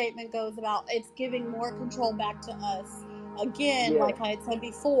Rachel's statement goes about it's giving more control back to us, again, like I had said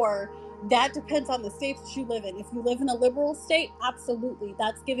before, that depends on the state that you live in. If you live in a liberal state, absolutely,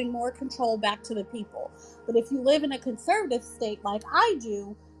 that's giving more control back to the people. But if you live in a conservative state like I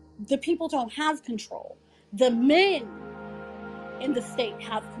do, the people don't have control. The men in the state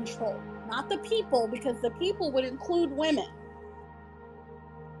have control, not the people, because the people would include women.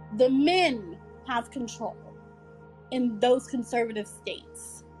 The men have control in those conservative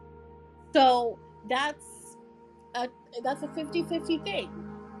states. So that's a 50-50 thing.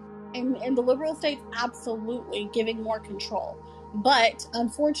 In the liberal states, absolutely giving more control. But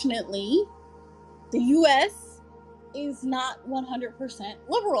unfortunately, the U.S. is not 100%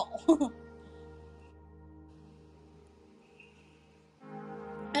 liberal.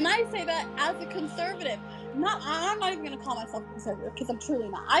 And I say that as a conservative. I'm not even going to call myself a conservative because I'm truly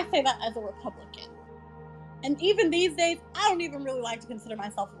not. I say that as a Republican. And even these days, I don't even really like to consider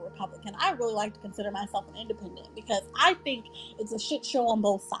myself a Republican. I really like to consider myself an independent because I think it's a shit show on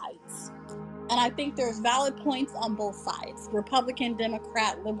both sides. And I think there's valid points on both sides. Republican,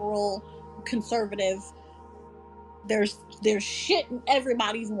 Democrat, liberal, conservative. There's shit in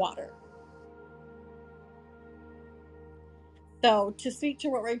everybody's water. So to speak to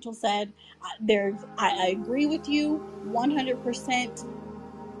what Rachel said, I agree with you 100%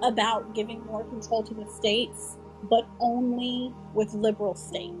 about giving more control to the states, but only with liberal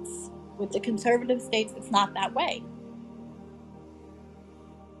states. With the conservative states, it's not that way.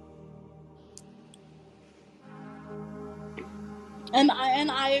 And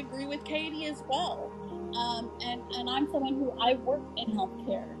I agree with Katie as well. And I'm someone who I work in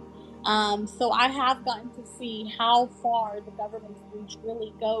healthcare. So I have gotten to see how far the government's reach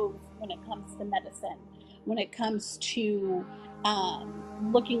really goes when it comes to medicine, when it comes to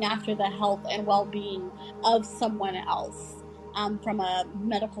looking after the health and well-being of someone else from a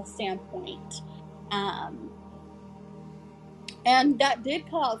medical standpoint. Um, and that did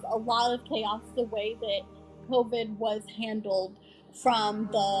cause a lot of chaos the way that COVID was handled, from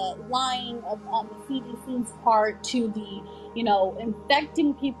the lying on the CDC's part to the,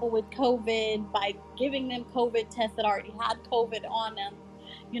 infecting people with COVID by giving them COVID tests that already had COVID on them.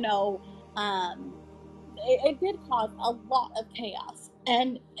 You know, um, it did cause a lot of chaos,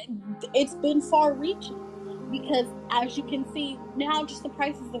 and it's been far reaching because, as you can see now, just the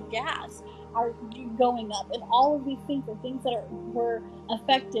prices of gas are going up, and all of these things are things that were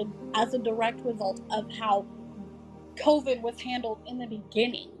affected as a direct result of how COVID was handled in the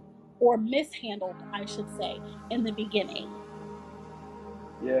beginning, or mishandled, I should say, in the beginning.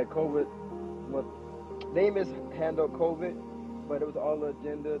 Yeah, COVID was, they mishandled COVID, but it was all the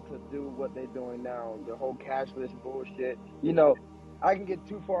agenda to do what they're doing now. The whole cashless bullshit. I can get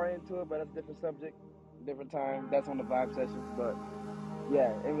too far into it, but that's a different subject, different time. That's on the vibe sessions. But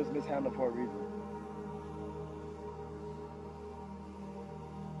yeah, it was mishandled for a reason.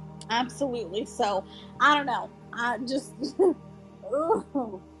 Absolutely. So I don't know. I just whoever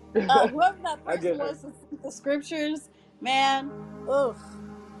that I person get her. was to speak the scriptures, man. Ugh.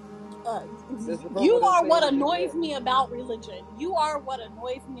 Uh, This is you what it are say what what you annoys get. me about religion. You are what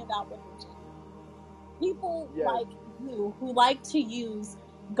annoys me about religion. People Yes. like you who like to use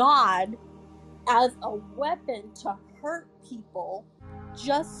God as a weapon to hurt people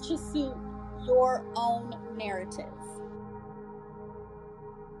just to suit your own narrative.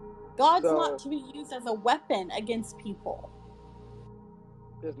 God's not So to be used as a weapon against people.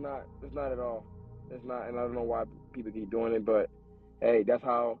 it's not. It's not at all. It's not, and I don't know why people keep doing it, but hey, that's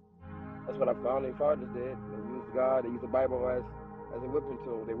what our founding fathers did. They used God. They used the Bible as a whipping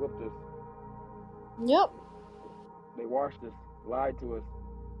tool. They whipped us. Yep. They washed us. Lied to us.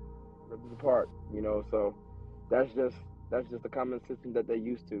 Ripped us apart. So that's just that's just the common system that they're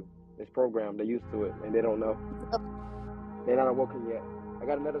used to. It's programmed. They're used to it, and they don't know. They're not awoken yet. I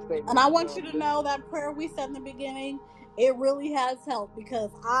got another And statement. I want you to know that prayer we said in the beginning, it really has helped,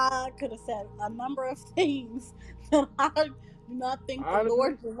 because I could have said a number of things that I do not think the Honestly,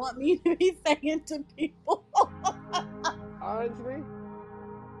 Lord would want me to be saying to people. honestly,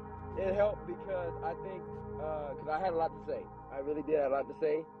 it helped because I think because I had a lot to say. I really did have a lot to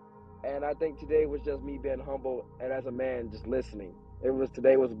say, and I think today was just me being humble and as a man just listening.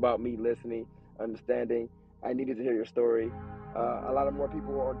 Today was about me listening, understanding. I needed to hear your story. A lot of more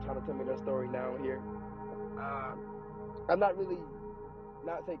people are trying to tell me their story now here. Uh, I'm not really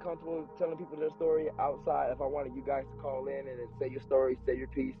not say comfortable telling people their story outside. If I wanted you guys to call in and then say your story, say your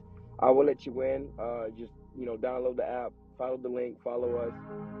piece, I will let you in. Just download the app, follow the link, follow us,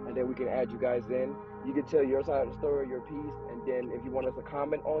 and then we can add you guys in. You can tell your side of the story, your piece, and then if you want us to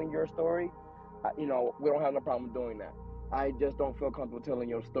comment on your story, we don't have no problem doing that. I just don't feel comfortable telling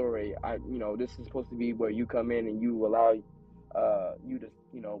your story. This is supposed to be where you come in and you allow you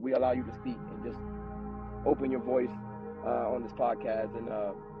to, we allow you to speak and just open your voice on this podcast. And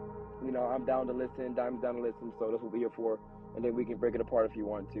I'm down to listen. Diamond's down to listen. So that's what we're here for. And then we can break it apart if you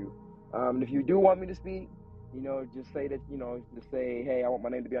want to. And if you do want me to speak, just say that. Just say, hey, I want my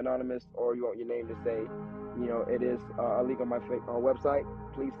name to be anonymous, or you want your name to say, it is a leak on my website.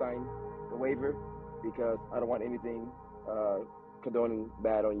 Please sign the waiver because I don't want anything condoning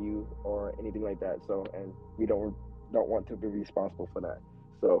bad on you or anything like that. So, and we don't want to be responsible for that.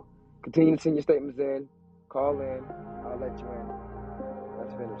 So, continue to send your statements in. Call in. I'll let you in.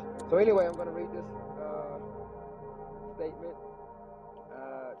 That's finished. So anyway, I'm gonna read this statement.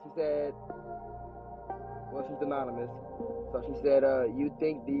 She said, well, she's anonymous. So she said, you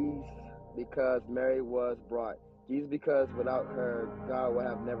think these because Mary was brought. Jesus because without her, God would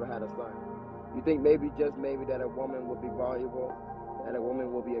have never had a son. You think maybe, just maybe, that a woman will be valuable, that a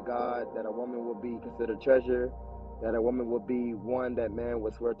woman will be a god, that a woman will be considered treasure, that a woman will be one that man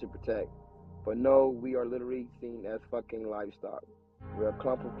would swear to protect. But no, we are literally seen as fucking livestock. We're a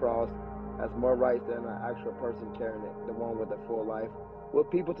clump of cross, has more rights than an actual person carrying it, the one with a full life, with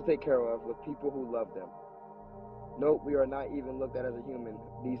people to take care of, with people who love them. Nope, we are not even looked at as a human.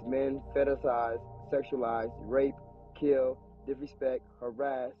 These men fetishize, sexualize, rape, kill, disrespect,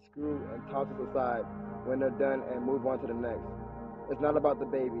 harass, screw, and toss us aside when they're done and move on to the next. It's not about the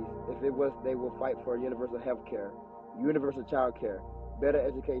babies. If it was, they will fight for universal health care, universal child care, better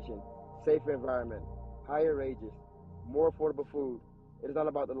education, safer environment, higher wages, more affordable food. It is not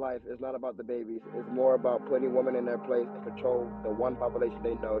about the life. It's not about the babies. It's more about putting women in their place and control the one population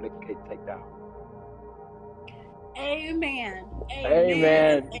they know they can take down. Amen.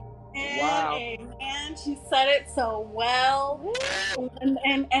 Amen. Wow. Amen. She said it so well.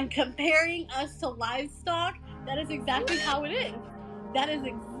 And comparing us to livestock, that is exactly how it is. That is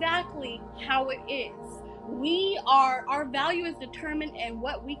exactly how it is. Our value is determined in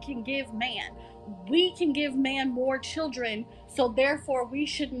what we can give man. We can give man more children, so therefore we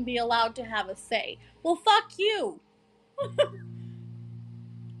shouldn't be allowed to have a say. Well, fuck you.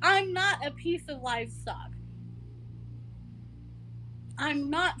 I'm not a piece of livestock. I'm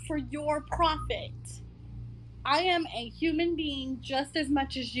not for your profit. I am a human being just as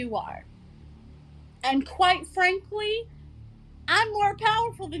much as you are. And quite frankly, I'm more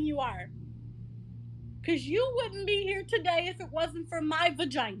powerful than you are. Because you wouldn't be here today if it wasn't for my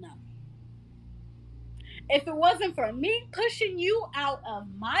vagina. If it wasn't for me pushing you out of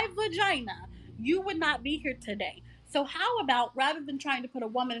my vagina, you would not be here today. So how about, rather than trying to put a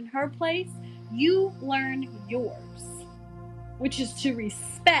woman in her place, you learn yours, which is to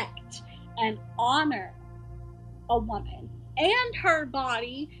respect and honor a woman and her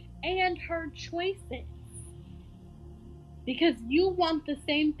body and her choices. Because you want the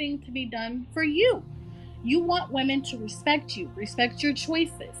same thing to be done for you. You want women to respect you, respect your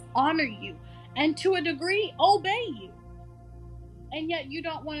choices, honor you, and to a degree, obey you. And yet you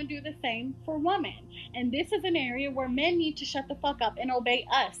don't want to do the same for women. And this is an area where men need to shut the fuck up and obey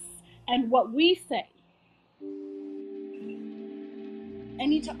us and what we say. And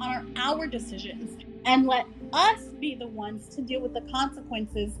need to honor our decisions and let us be the ones to deal with the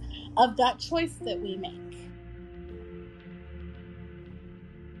consequences of that choice that we make.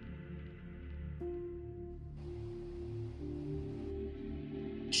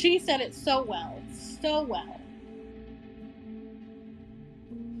 She said it so well, so well.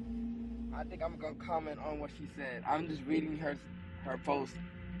 I think I'm gonna comment on what she said. I'm just reading her post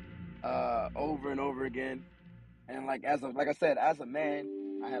over and over again, and like I said, as a man,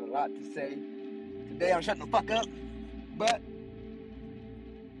 I had a lot to say. Today I'm shutting the fuck up, but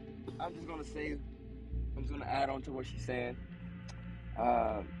I'm just gonna add on to what she's saying.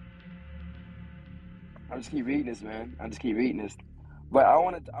 I just keep reading this, man. I just keep reading this, but I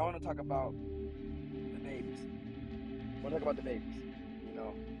want to talk about the babies. I want to talk about the babies. You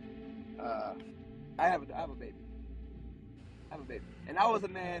know, I have a baby. I have a baby, and I was a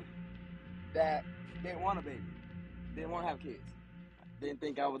man that didn't want a baby, didn't want to have kids, didn't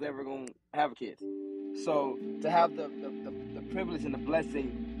think I was ever gonna have kids. So to have the privilege and the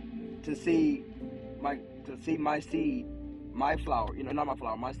blessing to see my seed, my flower, not my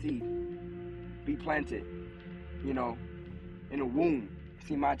flower, my seed be planted, in a womb,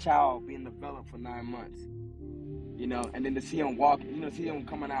 see my child being developed for 9 months, and then to see him walk, see him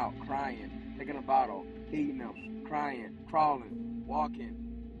coming out, crying, taking a bottle, eating them, crying, crawling, walking,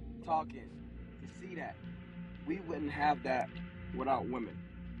 talking, to see that. We wouldn't have that without women.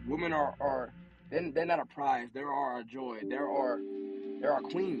 Women are they're not a prize, they are a joy, there are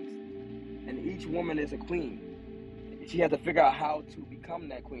queens, and each woman is a queen. She has to figure out how to become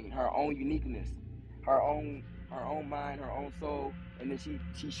that queen, her own uniqueness, her own mind, her own soul, and then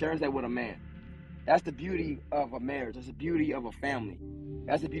she shares that with a man. That's the beauty of a marriage. That's the beauty of a family.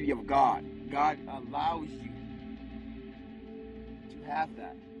 That's the beauty of God. God allows you to have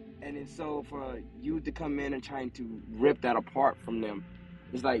that. And then so for you to come in and trying to rip that apart from them,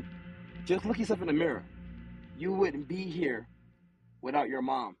 it's like, just look yourself in the mirror. You wouldn't be here without your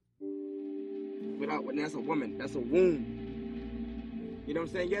mom. That's a woman. That's a womb. You know what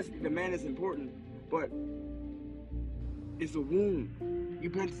I'm saying? Yes, the man is important, but it's a womb. You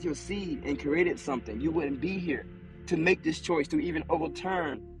planted your seed and created something. You wouldn't be here to make this choice, to even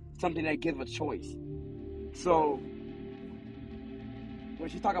overturn something that gives a choice. So when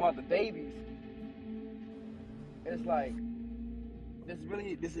she's talking about the babies, it's like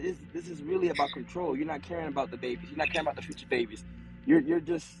this is really about control. You're not caring about the babies. You're not caring about the future babies. You're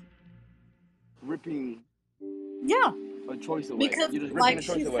just ripping a choice away. Because you're just ripping like a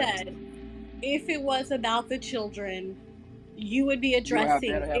choice she away. said, if it was about the children, you would be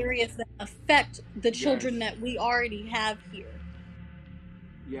addressing areas that affect the children that we already have here.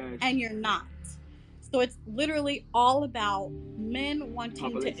 Yes. And you're not. So it's literally all about men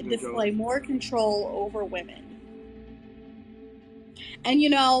wanting to display more control over women. And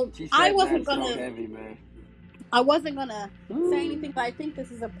I wasn't gonna say anything, but I think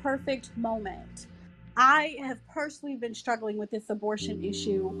this is a perfect moment. I have personally been struggling with this abortion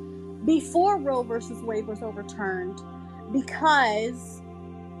issue before Roe versus Wade was overturned, because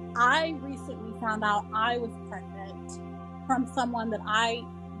I recently found out I was pregnant from someone that I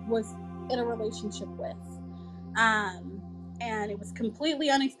was in a relationship with. And it was completely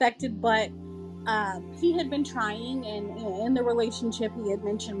unexpected, but he had been trying, and in the relationship he had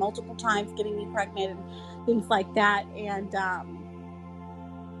mentioned multiple times getting me pregnant and things like that. And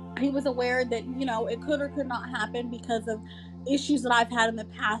he was aware that, it could or could not happen because of issues that I've had in the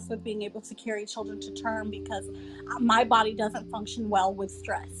past with being able to carry children to term, because my body doesn't function well with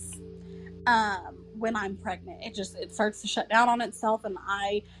stress. When I'm pregnant, it starts to shut down on itself, and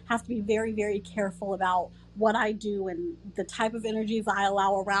I have to be very, very careful about what I do and the type of energies I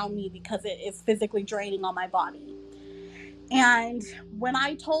allow around me, because it is physically draining on my body. And when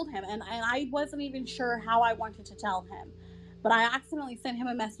I told him, and I wasn't even sure how I wanted to tell him, but I accidentally sent him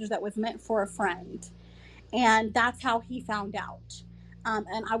a message that was meant for a friend, and that's how he found out.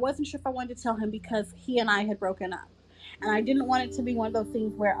 And I wasn't sure if I wanted to tell him because he and I had broken up. And I didn't want it to be one of those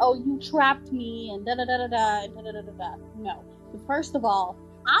things where, oh, you trapped me and da da da da da and da da da da da. No. But first of all,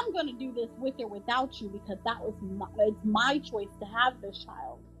 I'm going to do this with or without you, because it's my choice to have this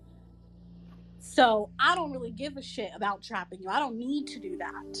child. So I don't really give a shit about trapping you. I don't need to do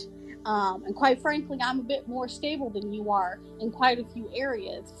that. And quite frankly, I'm a bit more stable than you are in quite a few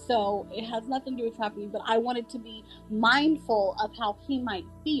areas. So it has nothing to do with trapping you, but I wanted to be mindful of how he might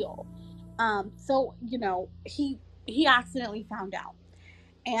feel. So, he accidentally found out.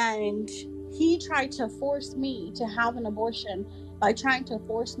 And he tried to force me to have an abortion by trying to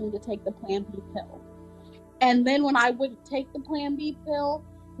force me to take the Plan B pill. And then when I wouldn't take the Plan B pill,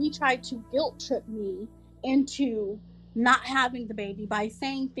 he tried to guilt trip me into not having the baby by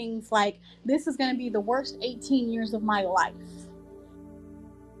saying things like, this is going to be the worst 18 years of my life.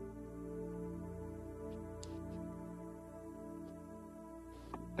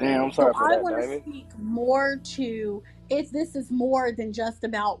 Damn, I'm So sorry for I that, want to Diamond. speak more to, if this is more than just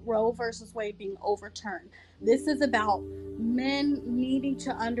about Roe versus Wade being overturned. This is about men needing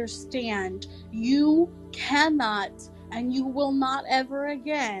to understand you cannot and you will not ever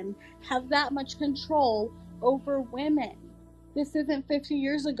again have that much control over women. This isn't 50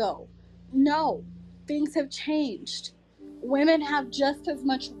 years ago. No, things have changed. Women have just as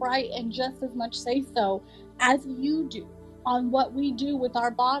much right and just as much say so as you do on what we do with our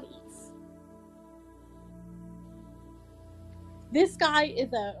bodies. This guy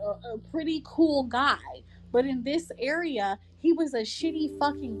is a pretty cool guy, but in this area, he was a shitty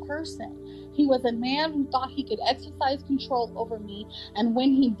fucking person. He was a man who thought he could exercise control over me, and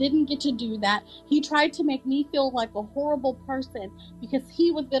when he didn't get to do that, he tried to make me feel like a horrible person because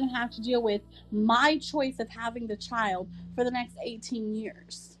he was going to have to deal with my choice of having the child for the next 18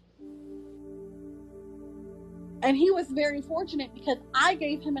 years. And he was very fortunate because I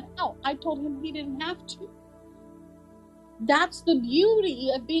gave him an out. I told him he didn't have to. That's the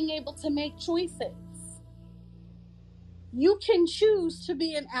beauty of being able to make choices. You can choose to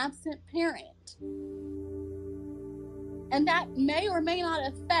be an absent parent. And that may or may not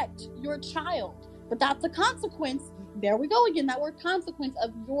affect your child. But that's a consequence. There we go again, that word consequence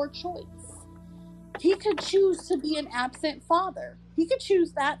of your choice. He could choose to be an absent father. He could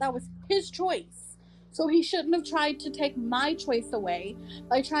choose that. That was his choice. So he shouldn't have tried to take my choice away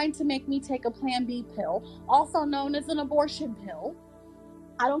by trying to make me take a Plan B pill, also known as an abortion pill.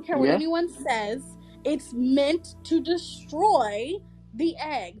 I don't care what anyone says. It's meant to destroy the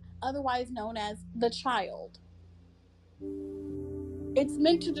egg, otherwise known as the child. It's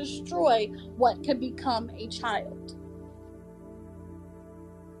meant to destroy what could become a child.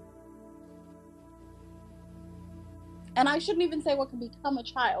 And I shouldn't even say what can become a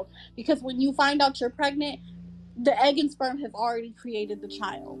child, because when you find out you're pregnant, the egg and sperm have already created the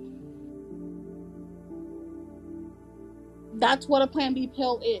child. That's what a Plan B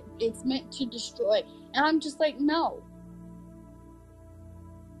pill is. It's meant to destroy. And I'm just like, no.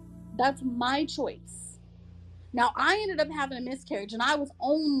 That's my choice. Now, I ended up having a miscarriage, and I was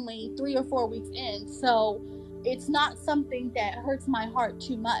only 3 or 4 weeks in, so it's not something that hurts my heart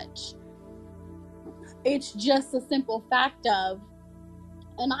too much. It's just a simple fact of,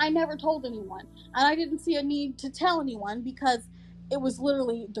 and I never told anyone, and I didn't see a need to tell anyone because it was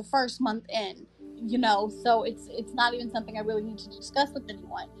literally the first month in, so it's not even something I really need to discuss with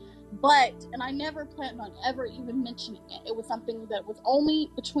anyone. But, and I never planned on ever even mentioning it. It was something that was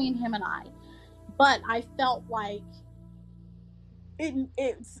only between him and I. But I felt like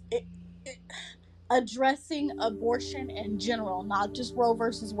it's addressing abortion in general, not just Roe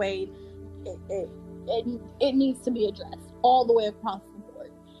versus Wade, it needs to be addressed all the way across the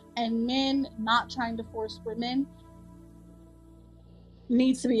board. And men not trying to force women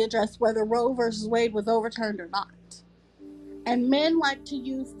needs to be addressed, whether Roe versus Wade was overturned or not. And men like to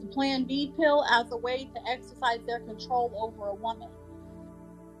use the Plan B pill as a way to exercise their control over a woman.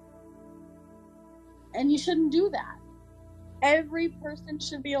 And you shouldn't do that. Every person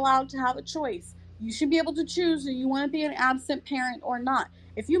should be allowed to have a choice. You should be able to choose if you want to be an absent parent or not.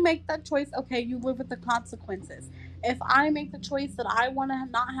 If you make that choice, okay, you live with the consequences. If I make the choice that I want to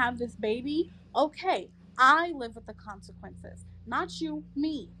not have this baby, okay, I live with the consequences. Not you,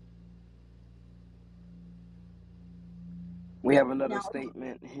 me. We have another Now,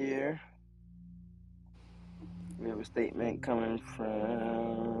 statement here. We have a statement coming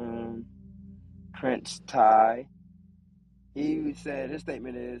from Prince Ty. He said his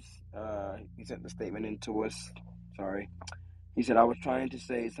statement is, he sent the statement in to us. Sorry. He said, I was trying to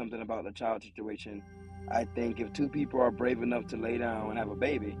say something about the child situation. I think if two people are brave enough to lay down and have a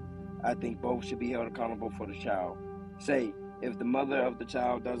baby, I think both should be held accountable for the child. Say, if the mother of the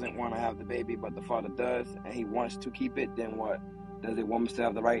child doesn't want to have the baby, but the father does, and he wants to keep it, then what? Does the woman still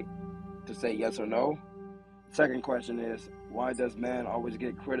have the right to say yes or no? Second question is, why does man always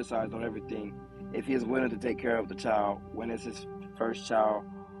get criticized on everything if he is willing to take care of the child when it's his first child,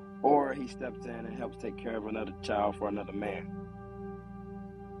 or he steps in and helps take care of another child for another man?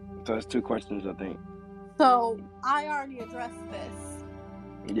 So it's two questions, I think. so I already addressed this.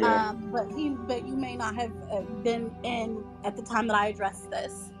 Yeah. But you may not have been in at the time that I addressed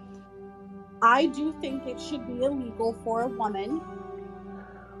this. I do think it should be illegal for a woman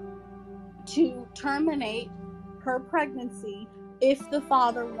to terminate her pregnancy if the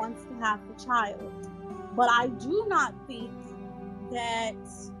father wants to have the child. But I do not think that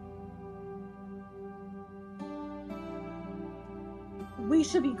we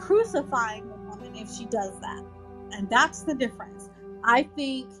should be crucifying the woman if she does that. And that's the difference. I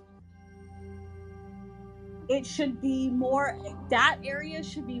think it should be more, that area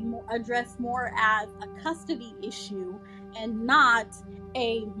should be more addressed more as a custody issue and not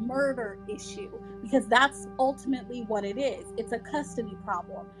a murder issue, because that's ultimately what it is. It's a custody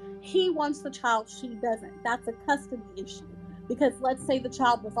problem. He wants the child, she doesn't. That's a custody issue. Because let's say the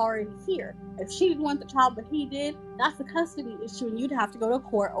child was already here. If she didn't want the child but he did, that's a custody issue, and you'd have to go to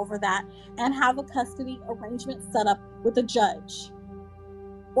court over that and have a custody arrangement set up with a judge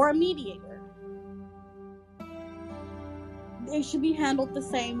or a mediator. They should be handled the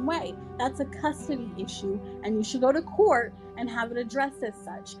same way. That's a custody issue, and you should go to court and have it addressed as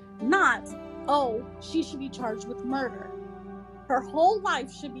such. Not, oh, she should be charged with murder. Her whole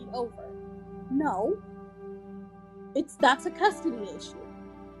life should be over. No. That's a custody issue.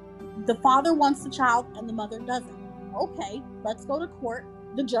 The father wants the child and the mother doesn't. Okay, let's go to court.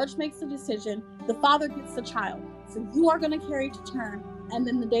 The judge makes the decision. The father gets the child. So you are going to carry to term, and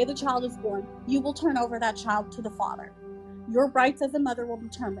then the day the child is born, you will turn over that child to the father. Your rights as a mother will be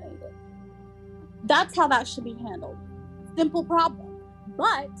terminated. That's how that should be handled. Simple problem.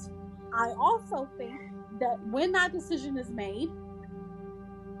 But I also think that when that decision is made,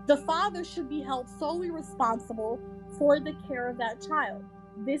 the father should be held solely responsible for the care of that child.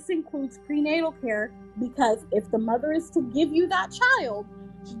 This includes prenatal care, because if the mother is to give you that child,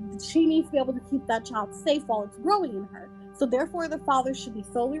 she needs to be able to keep that child safe while it's growing in her. So therefore, the father should be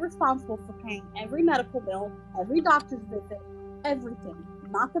solely responsible for paying every medical bill, every doctor's visit, everything,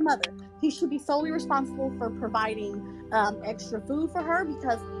 not the mother. He should be solely responsible for providing extra food for her,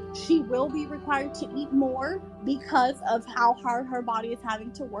 because she will be required to eat more because of how hard her body is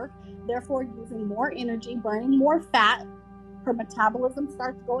having to work, therefore using more energy, burning more fat. Her metabolism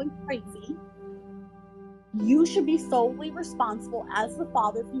starts going crazy. You should be solely responsible as the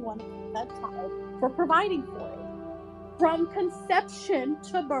father, if you want to keep that child, for providing for it. From conception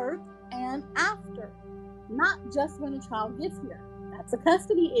to birth and after. Not just when the child gets here. That's a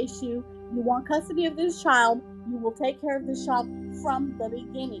custody issue. You want custody of this child, you will take care of this child from the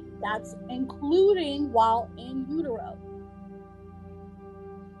beginning. That's including while in utero.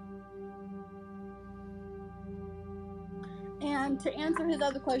 And to answer his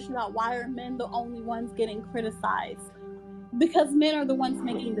other question about why are men the only ones getting criticized? Because men are the ones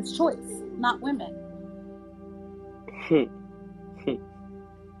making this choice, not women. You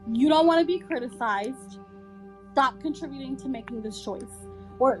don't want to be criticized. Stop contributing to making this choice.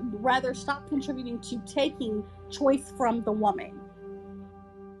 Or rather, stop contributing to taking choice from the woman.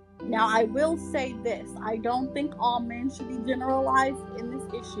 Now, I will say this. I don't think all men should be generalized in this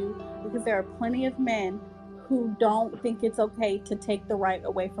issue, because there are plenty of men who don't think it's okay to take the right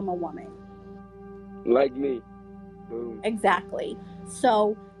away from a woman. Like me. Boom. Exactly.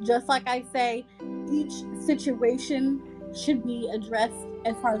 So, just like I say, each situation should be addressed,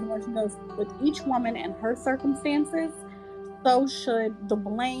 as far as abortion goes, with each woman and her circumstances. So should the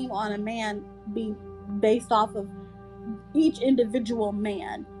blame on a man be based off of each individual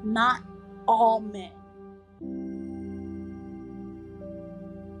man, not all men.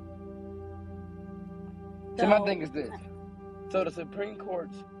 So my So thing is this. So the Supreme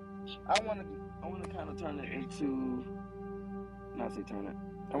Court's, I want to kind of turn it into, not say turn it.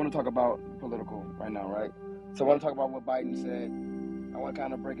 I want to talk about political right now, right? So I want to talk about what Biden said. I want to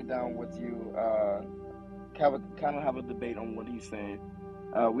kind of break it down with you. Kind of have a debate on what he's saying.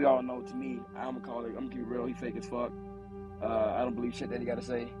 We all know, to me, I'm gonna keep it real. He fake as fuck. I don't believe shit that he got to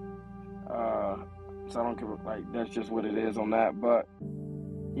say. So I don't care. Like, that's just what it is on that. But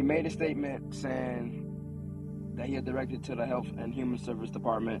he made a statement saying that he had directed to the Health and Human Service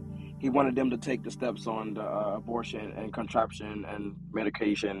Department. He wanted them to take the steps on the abortion and contraception and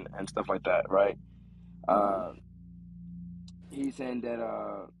medication and stuff like that, right? He's saying that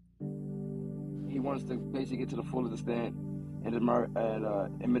he wants to basically get to the fullest extent and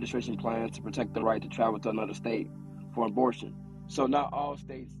administration plans to protect the right to travel to another state for abortion. So not all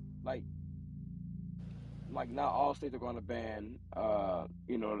states, like not all states are going to ban,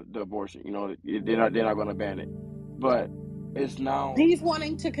 the abortion. They're not going to ban it, but it's now. he's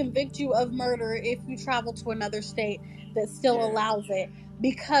wanting to convict you of murder if you travel to another state that still allows it,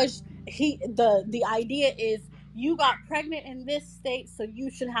 because the idea is you got pregnant in this state, so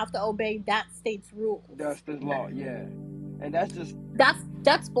you should have to obey that state's rules. That's the law, yeah, and that's just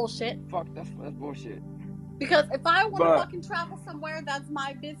that's bullshit. Fuck, that's bullshit. Because if I want to fucking travel somewhere, that's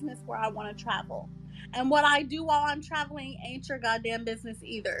my business where I want to travel. And what I do while I'm traveling ain't your goddamn business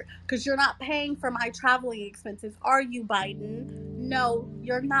either. Because you're not paying for my traveling expenses, are you, Biden? No,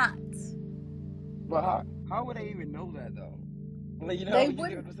 you're not. But how would they even know that, though? Like, you know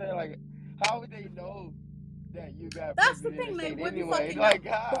what I'm saying? Like, how would they know that you got That's the pregnant thing, in they the state wouldn't anyway? fucking Like,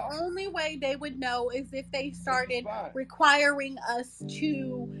 know. how? The only way they would know is if they started requiring us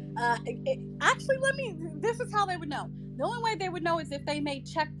to actually, this is how they would know. The only way they would know is if they made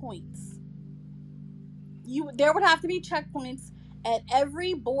checkpoints. There would have to be checkpoints at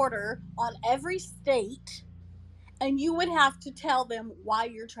every border on every state, and you would have to tell them why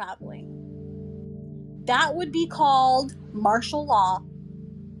you're traveling. That would be called martial law.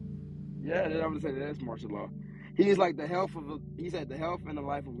 Yeah, I would say that's martial law. He's like he said the health and the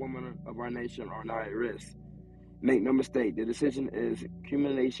life of women of our nation are not at risk. Make no mistake, the decision is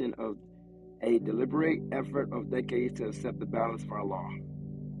accumulation of a deliberate effort of decades to accept the balance of our law.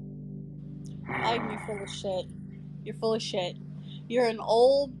 You're full of shit. You're full of shit. You're an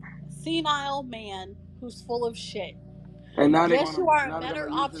old, senile man who's full of shit. And now yes, you are a better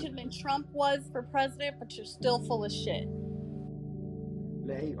option than Trump was for president, but you're still full of shit.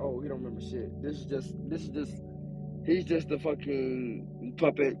 He don't remember shit. He's just a fucking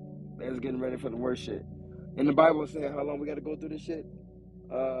puppet that's getting ready for the worst shit. And the Bible said how long we got to go through this shit.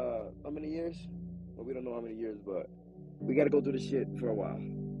 How many years? Well, we don't know how many years, but we got to go through this shit for a while.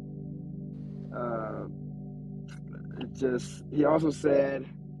 He also said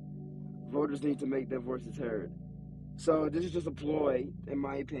voters need to make their voices heard. So this is just a ploy, in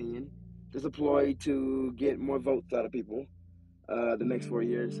my opinion, just a ploy to get more votes out of people the next 4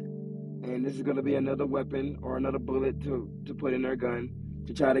 years. And this is going to be another weapon or another bullet to put in their gun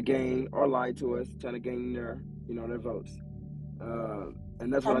to try to gain or lie to us, try to gain their votes.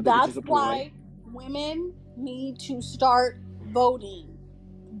 And that's what I think is just a ploy. That's why women need to start voting.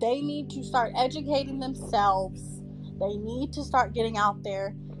 They need to start educating themselves. They need to start getting out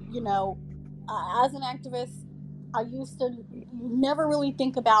there. As an activist, I used to never really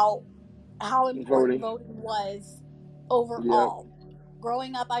think about how important voting was overall. Yep.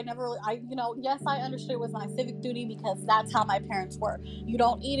 Growing up, yes, I understood it was my civic duty because that's how my parents were. You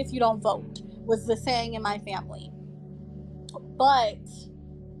don't eat if you don't vote, was the saying in my family. But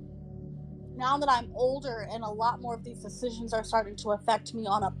now that I'm older and a lot more of these decisions are starting to affect me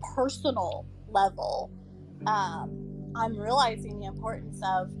on a personal level, I'm realizing the importance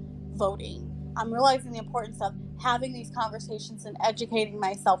of voting. I'm realizing the importance of having these conversations and educating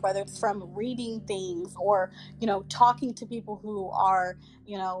myself, whether it's from reading things or, talking to people who are,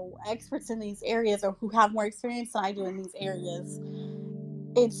 experts in these areas or who have more experience than I do in these areas.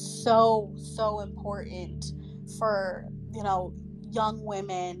 It's so, so important for, young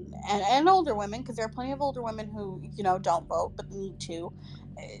women and older women, because there are plenty of older women who, don't vote but need to.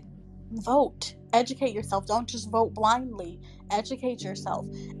 Vote. Educate yourself. Don't just vote blindly. Educate yourself.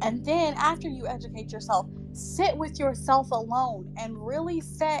 And then after you educate yourself, sit with yourself alone and really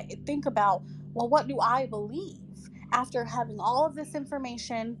think about, well, what do I believe? After having all of this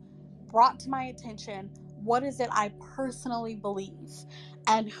information brought to my attention, what is it I personally believe?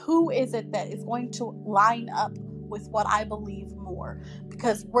 And who is it that is going to line up with what I believe more?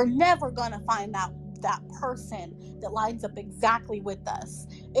 Because we're never going to find that that person that lines up exactly with us.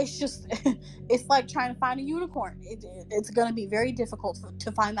 It's just, it's like trying to find a unicorn. It's going to be very difficult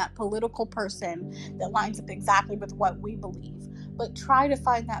to find that political person that lines up exactly with what we believe. But try to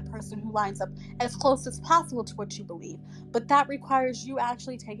find that person who lines up as close as possible to what you believe. But that requires you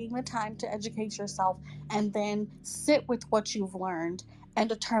actually taking the time to educate yourself and then sit with what you've learned and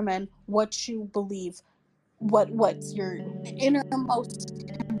determine what you believe, what's your innermost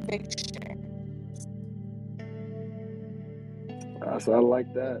conviction. So I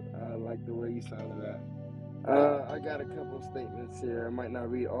like that. I like the way you sounded that. I got a couple of statements here. I might not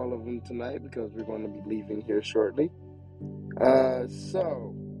read all of them tonight because we're going to be leaving here shortly.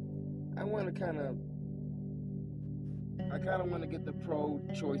 So I kind of want to get the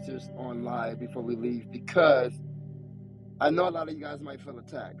pro-choicers on live before we leave, because I know a lot of you guys might feel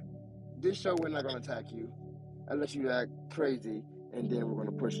attacked. This show, we're not going to attack you unless you act crazy, and then we're going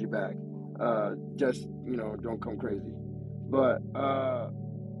to push you back. Just, don't come crazy. But I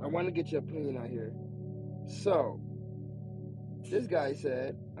want to get your opinion out here. So, this guy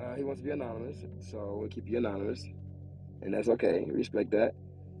said he wants to be anonymous, so we'll keep you anonymous, and that's okay. Respect that.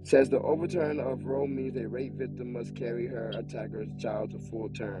 Says the overturn of Roe means a rape victim must carry her attacker's child to full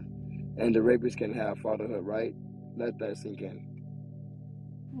term, and the rapist can have fatherhood, right? Let that sink in.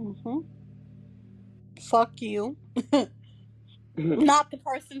 Fuck you. Not the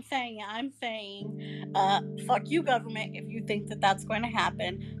person saying it. I'm saying, fuck you, government, if you think that that's going to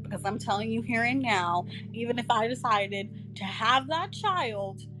happen. Because I'm telling you here and now, even if I decided to have that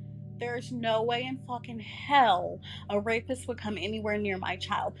child, there's no way in fucking hell a rapist would come anywhere near my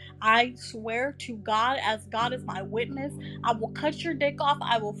child. I swear to God, as God is my witness, I will cut your dick off.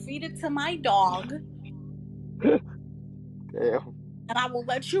 I will feed it to my dog. Damn. And I will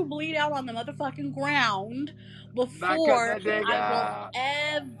let you bleed out on the motherfucking ground Not cut before that dick I will out.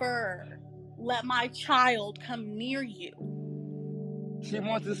 ever let my child come near you. She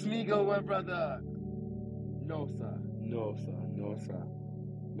wants to Smeagol with brother. No, sir. No, sir. No, sir.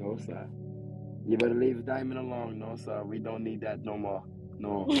 No, sir. You better leave Diamond alone. No, sir. We don't need that no more.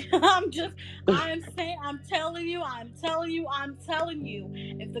 No. I'm telling you,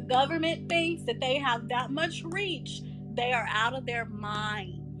 if the government thinks that they have that much reach, they are out of their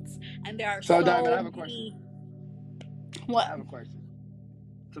minds. And there are So, Diamond, I so have a question. What? I have a question.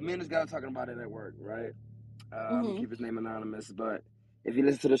 So, me and this guy were talking about it at work, right? I'm going to keep his name anonymous, but if you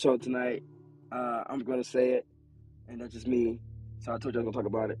listen to the show tonight, I'm going to say it, and that's just me. So, I told you I was going to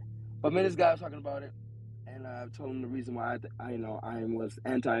talk about it. But me and this guy was talking about it, and I told him the reason why I was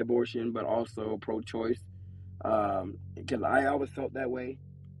anti-abortion, but also pro-choice, because I always felt that way.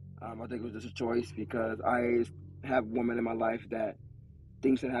 I think it was just a choice because I have women in my life that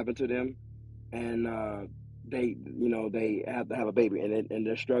things can happen to them, and they have to have a baby, and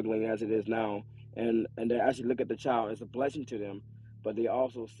they're struggling as it is now, and they actually look at the child as a blessing to them, but they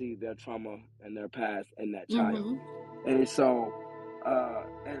also see their trauma and their past in that child, and so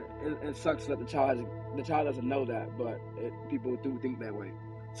it sucks that the child doesn't know that, but people do think that way.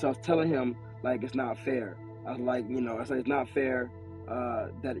 So I was telling him like it's not fair. I was like, it's not fair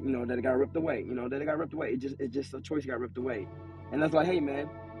that that it got ripped away. That it got ripped away. It's just a choice got ripped away, and I was like, hey man,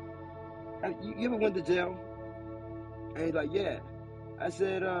 you ever went to jail? And he's like, yeah. I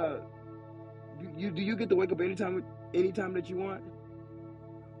said, do you get to wake up anytime that you want?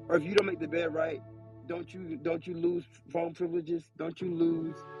 Or if you don't make the bed right, don't you lose phone privileges? Don't you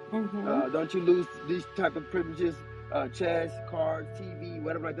lose these type of privileges, chess, cards, TV,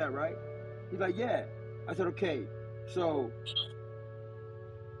 whatever like that, right? He's like, yeah. I said, okay. So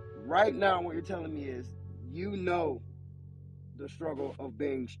right now, what you're telling me is, the struggle of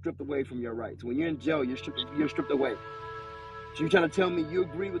being stripped away from your rights. When you're in jail, you're stripped away. So you're trying to tell me you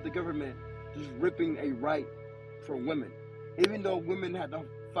agree with the government just ripping a right for women, even though women had to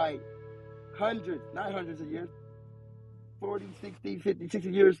fight not hundreds of years, 40, 60, 50, 60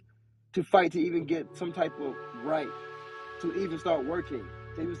 years to fight to even get some type of right, to even start working,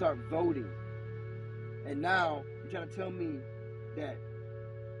 to even start voting. And now you're trying to tell me that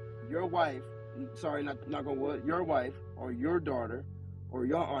your wife, your wife or your daughter or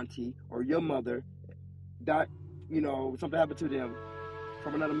your auntie or your mother, that, something happened to them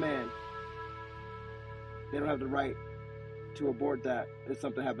from another man, they don't have the right to abort that if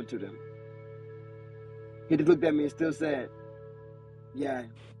something happened to them. He just looked at me and still said, yeah,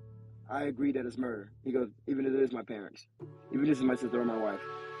 I agree that it's murder. He goes, even if it is my parents, even if this is my sister or my wife,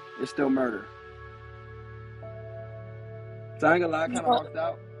 it's still murder. So I ain't gonna lie, I kind of walked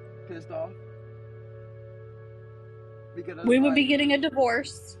out, pissed off. Because we would be getting a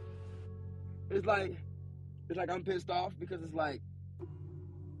divorce. It's like I'm pissed off because it's like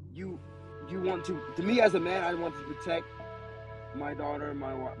you you want to me as a man, I want to protect my daughter,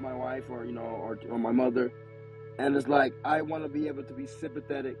 my wife, or or my mother, and it's like I want to be able to be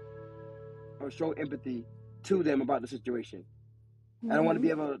sympathetic or show empathy to them about the situation. And I want to be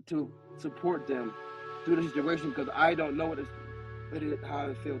able to support them through the situation because I don't know how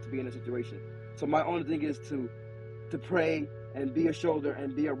it feels to be in a situation. So my only thing is to pray and be a shoulder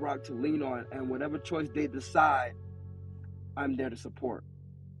and be a rock to lean on, and whatever choice they decide, I'm there to support.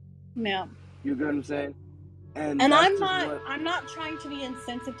 Yeah. You get what I'm saying? And I'm not trying to be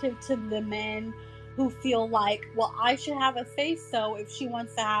insensitive to the men who feel like, well, I should have a say so if she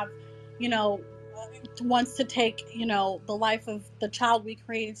wants to have, wants to take, the life of the child we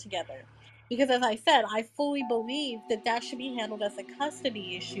created together. Because as I said, I fully believe that should be handled as a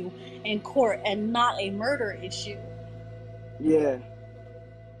custody issue in court and not a murder issue. Yeah.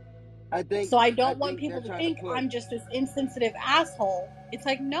 So I don't want people to think I'm just this insensitive asshole. It's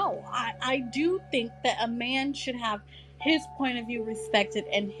like, no, I do think that a man should have his point of view respected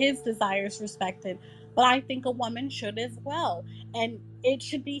and his desires respected, but I think a woman should as well. And it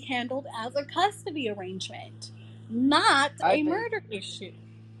should be handled as a custody arrangement, not a murder issue.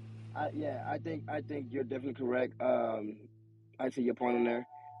 I think you're definitely correct. I see your point in there.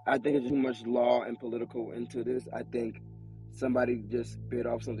 I think there's too much law and political into this. I think somebody just bit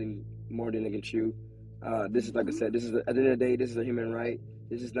off something more than they can chew. This is, like I said, this is at the end of the day, this is a human right.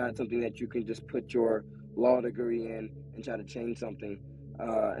 This is not something that you can just put your law degree in and try to change something.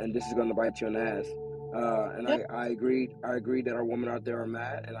 And this is going to bite you in the ass. And yep. I agree that our women out there are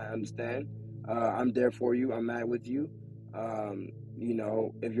mad, and I understand. I'm there for you. I'm mad with you.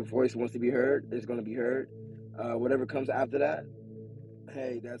 If your voice wants to be heard, it's going to be heard. Whatever comes after that,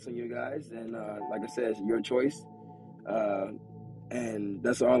 hey, that's on you guys. And like I said, it's your choice. And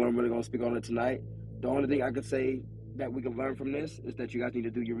that's all I'm really going to speak on it tonight. The only thing I could say that we can learn from this is that you guys need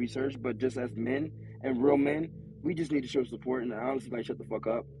to do your research. But just as men and real men, we just need to show support. And honestly, like, shut the fuck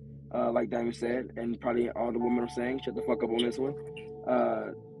up. Like Diamond said, and probably all the women are saying, shut the fuck up on this one.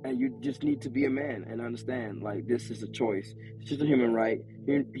 And you just need to be a man and understand, like, this is a choice. It's just a human right,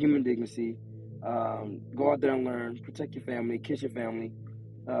 human dignity. Go out there and learn. Protect your family. Kiss your family.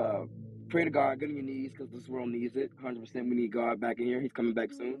 Pray to God. Get on your knees because this world needs it. 100%. We need God back in here. He's coming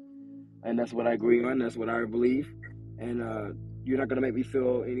back soon. And that's what I agree on. That's what I believe. And you're not going to make me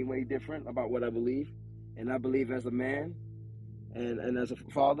feel any way different about what I believe. And I believe as a man and as a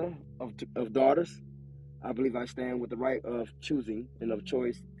father of daughters, I believe I stand with the right of choosing and of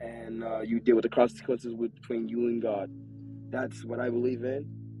choice, and you deal with the consequences between you and God. That's what I believe in.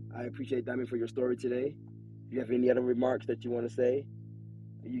 I appreciate, Diamond, for your story today. If you have any other remarks that you want to say,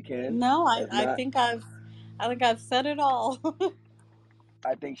 you can. No, I think I've said it all.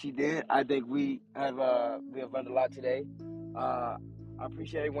 I think she did. I think we have learned a lot today. I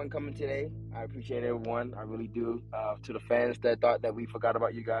appreciate everyone coming today. I appreciate everyone. I really do. To the fans that thought that we forgot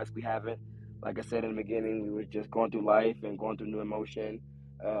about you guys, we haven't. Like I said in the beginning, we were just going through life and going through new emotion,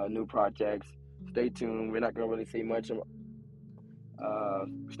 new projects. Stay tuned. We're not going to really say much. Stay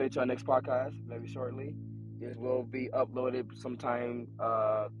tuned to our next podcast very shortly. It will be uploaded sometime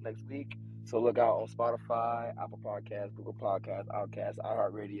next week. So look out on Spotify, Apple Podcasts, Google Podcasts, Outcast,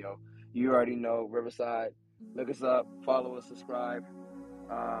 iHeartRadio. You already know, Riverside. Look us up, follow us, subscribe.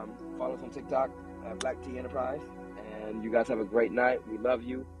 Follow us on TikTok at Black Tea Enterprise. And you guys have a great night. We love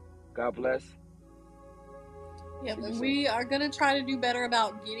you. God bless. Yeah, we are going to try to do better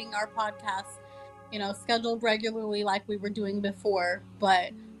about getting our podcasts, scheduled regularly like we were doing before.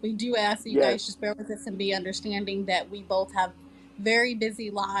 But we do ask that you guys just bear with us and be understanding that we both have very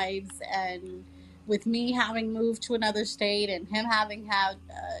busy lives. And with me having moved to another state and him having had,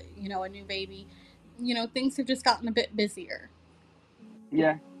 a new baby, things have just gotten a bit busier.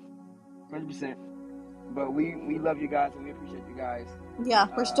 Yeah, 100%. But we love you guys and we appreciate you guys. Yeah,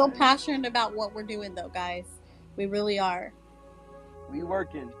 we're still passionate about what we're doing, though, guys. We really are. We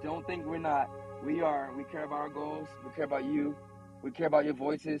working. Don't think we're not. We are. We care about our goals. We care about you. We care about your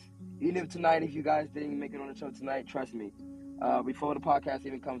voices. Even if tonight, if you guys didn't make it on the show tonight, trust me. Before the podcast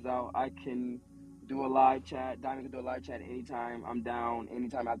even comes out, I can do a live chat. Diamond can do a live chat anytime. I'm down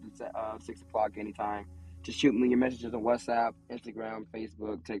anytime after 6 o'clock, anytime. Just shoot me your messages on WhatsApp, Instagram,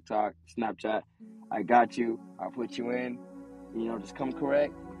 Facebook, TikTok, Snapchat. I got you. I'll put you in. Just come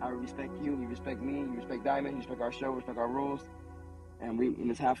correct. I respect you. You respect me. You respect Diamond. You respect our show. Respect our rules. And we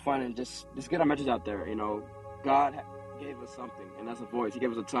just have fun and just get our message out there. God gave us something, and that's a voice. He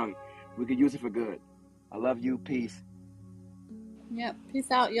gave us a tongue. We could use it for good. I love you. Peace. Yep.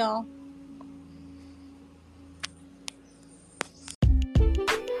 Peace out, y'all.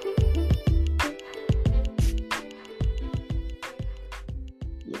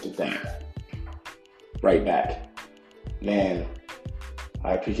 Look at that. right back. Man,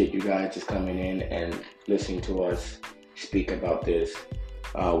 I appreciate you guys just coming in and listening to us speak about this.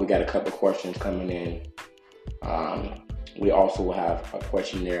 We got a couple questions coming in. We also have a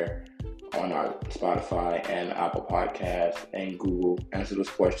questionnaire on our Spotify and Apple Podcasts and Google. Answer those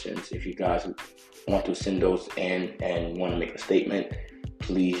questions. If you guys want to send those in and want to make a statement,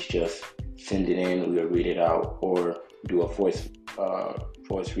 please just send it in. We'll read it out or do a voice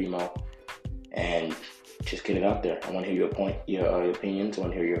memo and just get it out there. I want to hear your opinions. I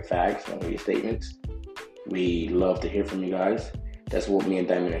want to hear your facts. I want to hear your statements. We love to hear from you guys. That's what me and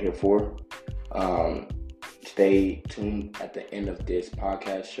Diamond are here for. Stay tuned at the end of this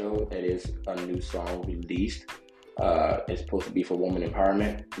podcast show. It is a new song released. It's supposed to be for woman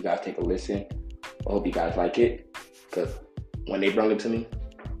empowerment. You guys take a listen. I hope you guys like it, because when they brought it to me,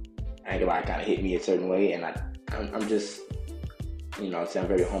 I ain't gonna lie, it kind of hit me a certain way, and I'm just, I'm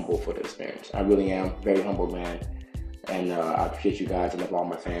very humble for the experience. I really am very humble, man. And I appreciate you guys. I love all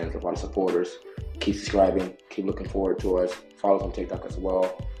my fans, love all the supporters. Keep subscribing. Keep looking forward to us. Follow us on TikTok as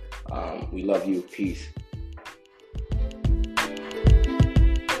well. We love you. Peace.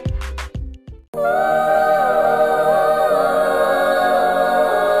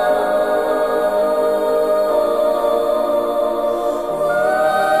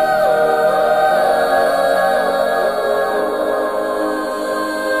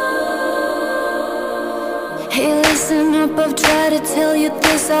 Hey, listen up, I've tried to tell you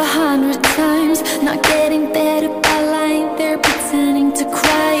this 100 times. Not getting better by lying there pretending to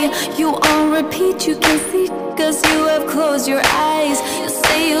cry. You on repeat, you can see, cause you have closed your eyes. You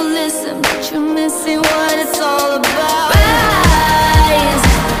say you listen, but you're missing what it's all about. Rise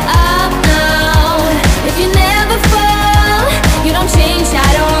up now. If you never fall, you don't change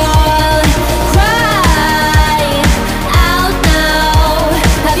at all. Cry out now.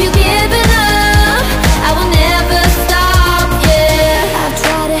 Have you given up? I will never stop, yeah. I've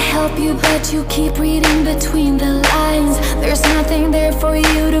tried to help you, but you keep reading between the lines. There's nothing there for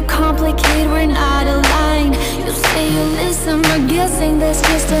you to complicate, we're not aligned. You say you listen, but guessing that's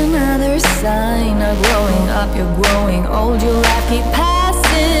just another sign of growing up. You're growing old, your life keep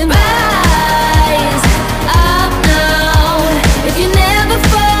passing by. Rise up now. If you never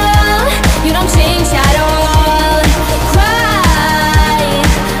fall, you don't change at all. Cry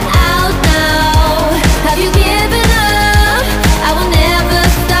out now. Have you given up? I will never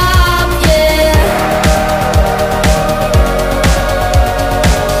stop, yeah.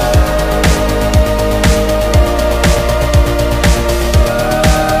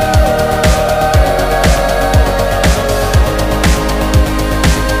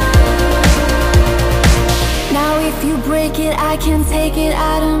 Now if you break it, I can take it,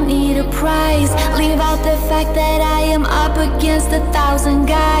 I don't need a prize. Leave out the fact that I am up against 1,000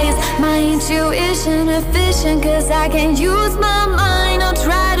 guys. My intuition efficient, cause I can use my mind. Don't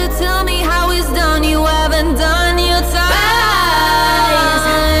try to tell me how it's done, you haven't done your time.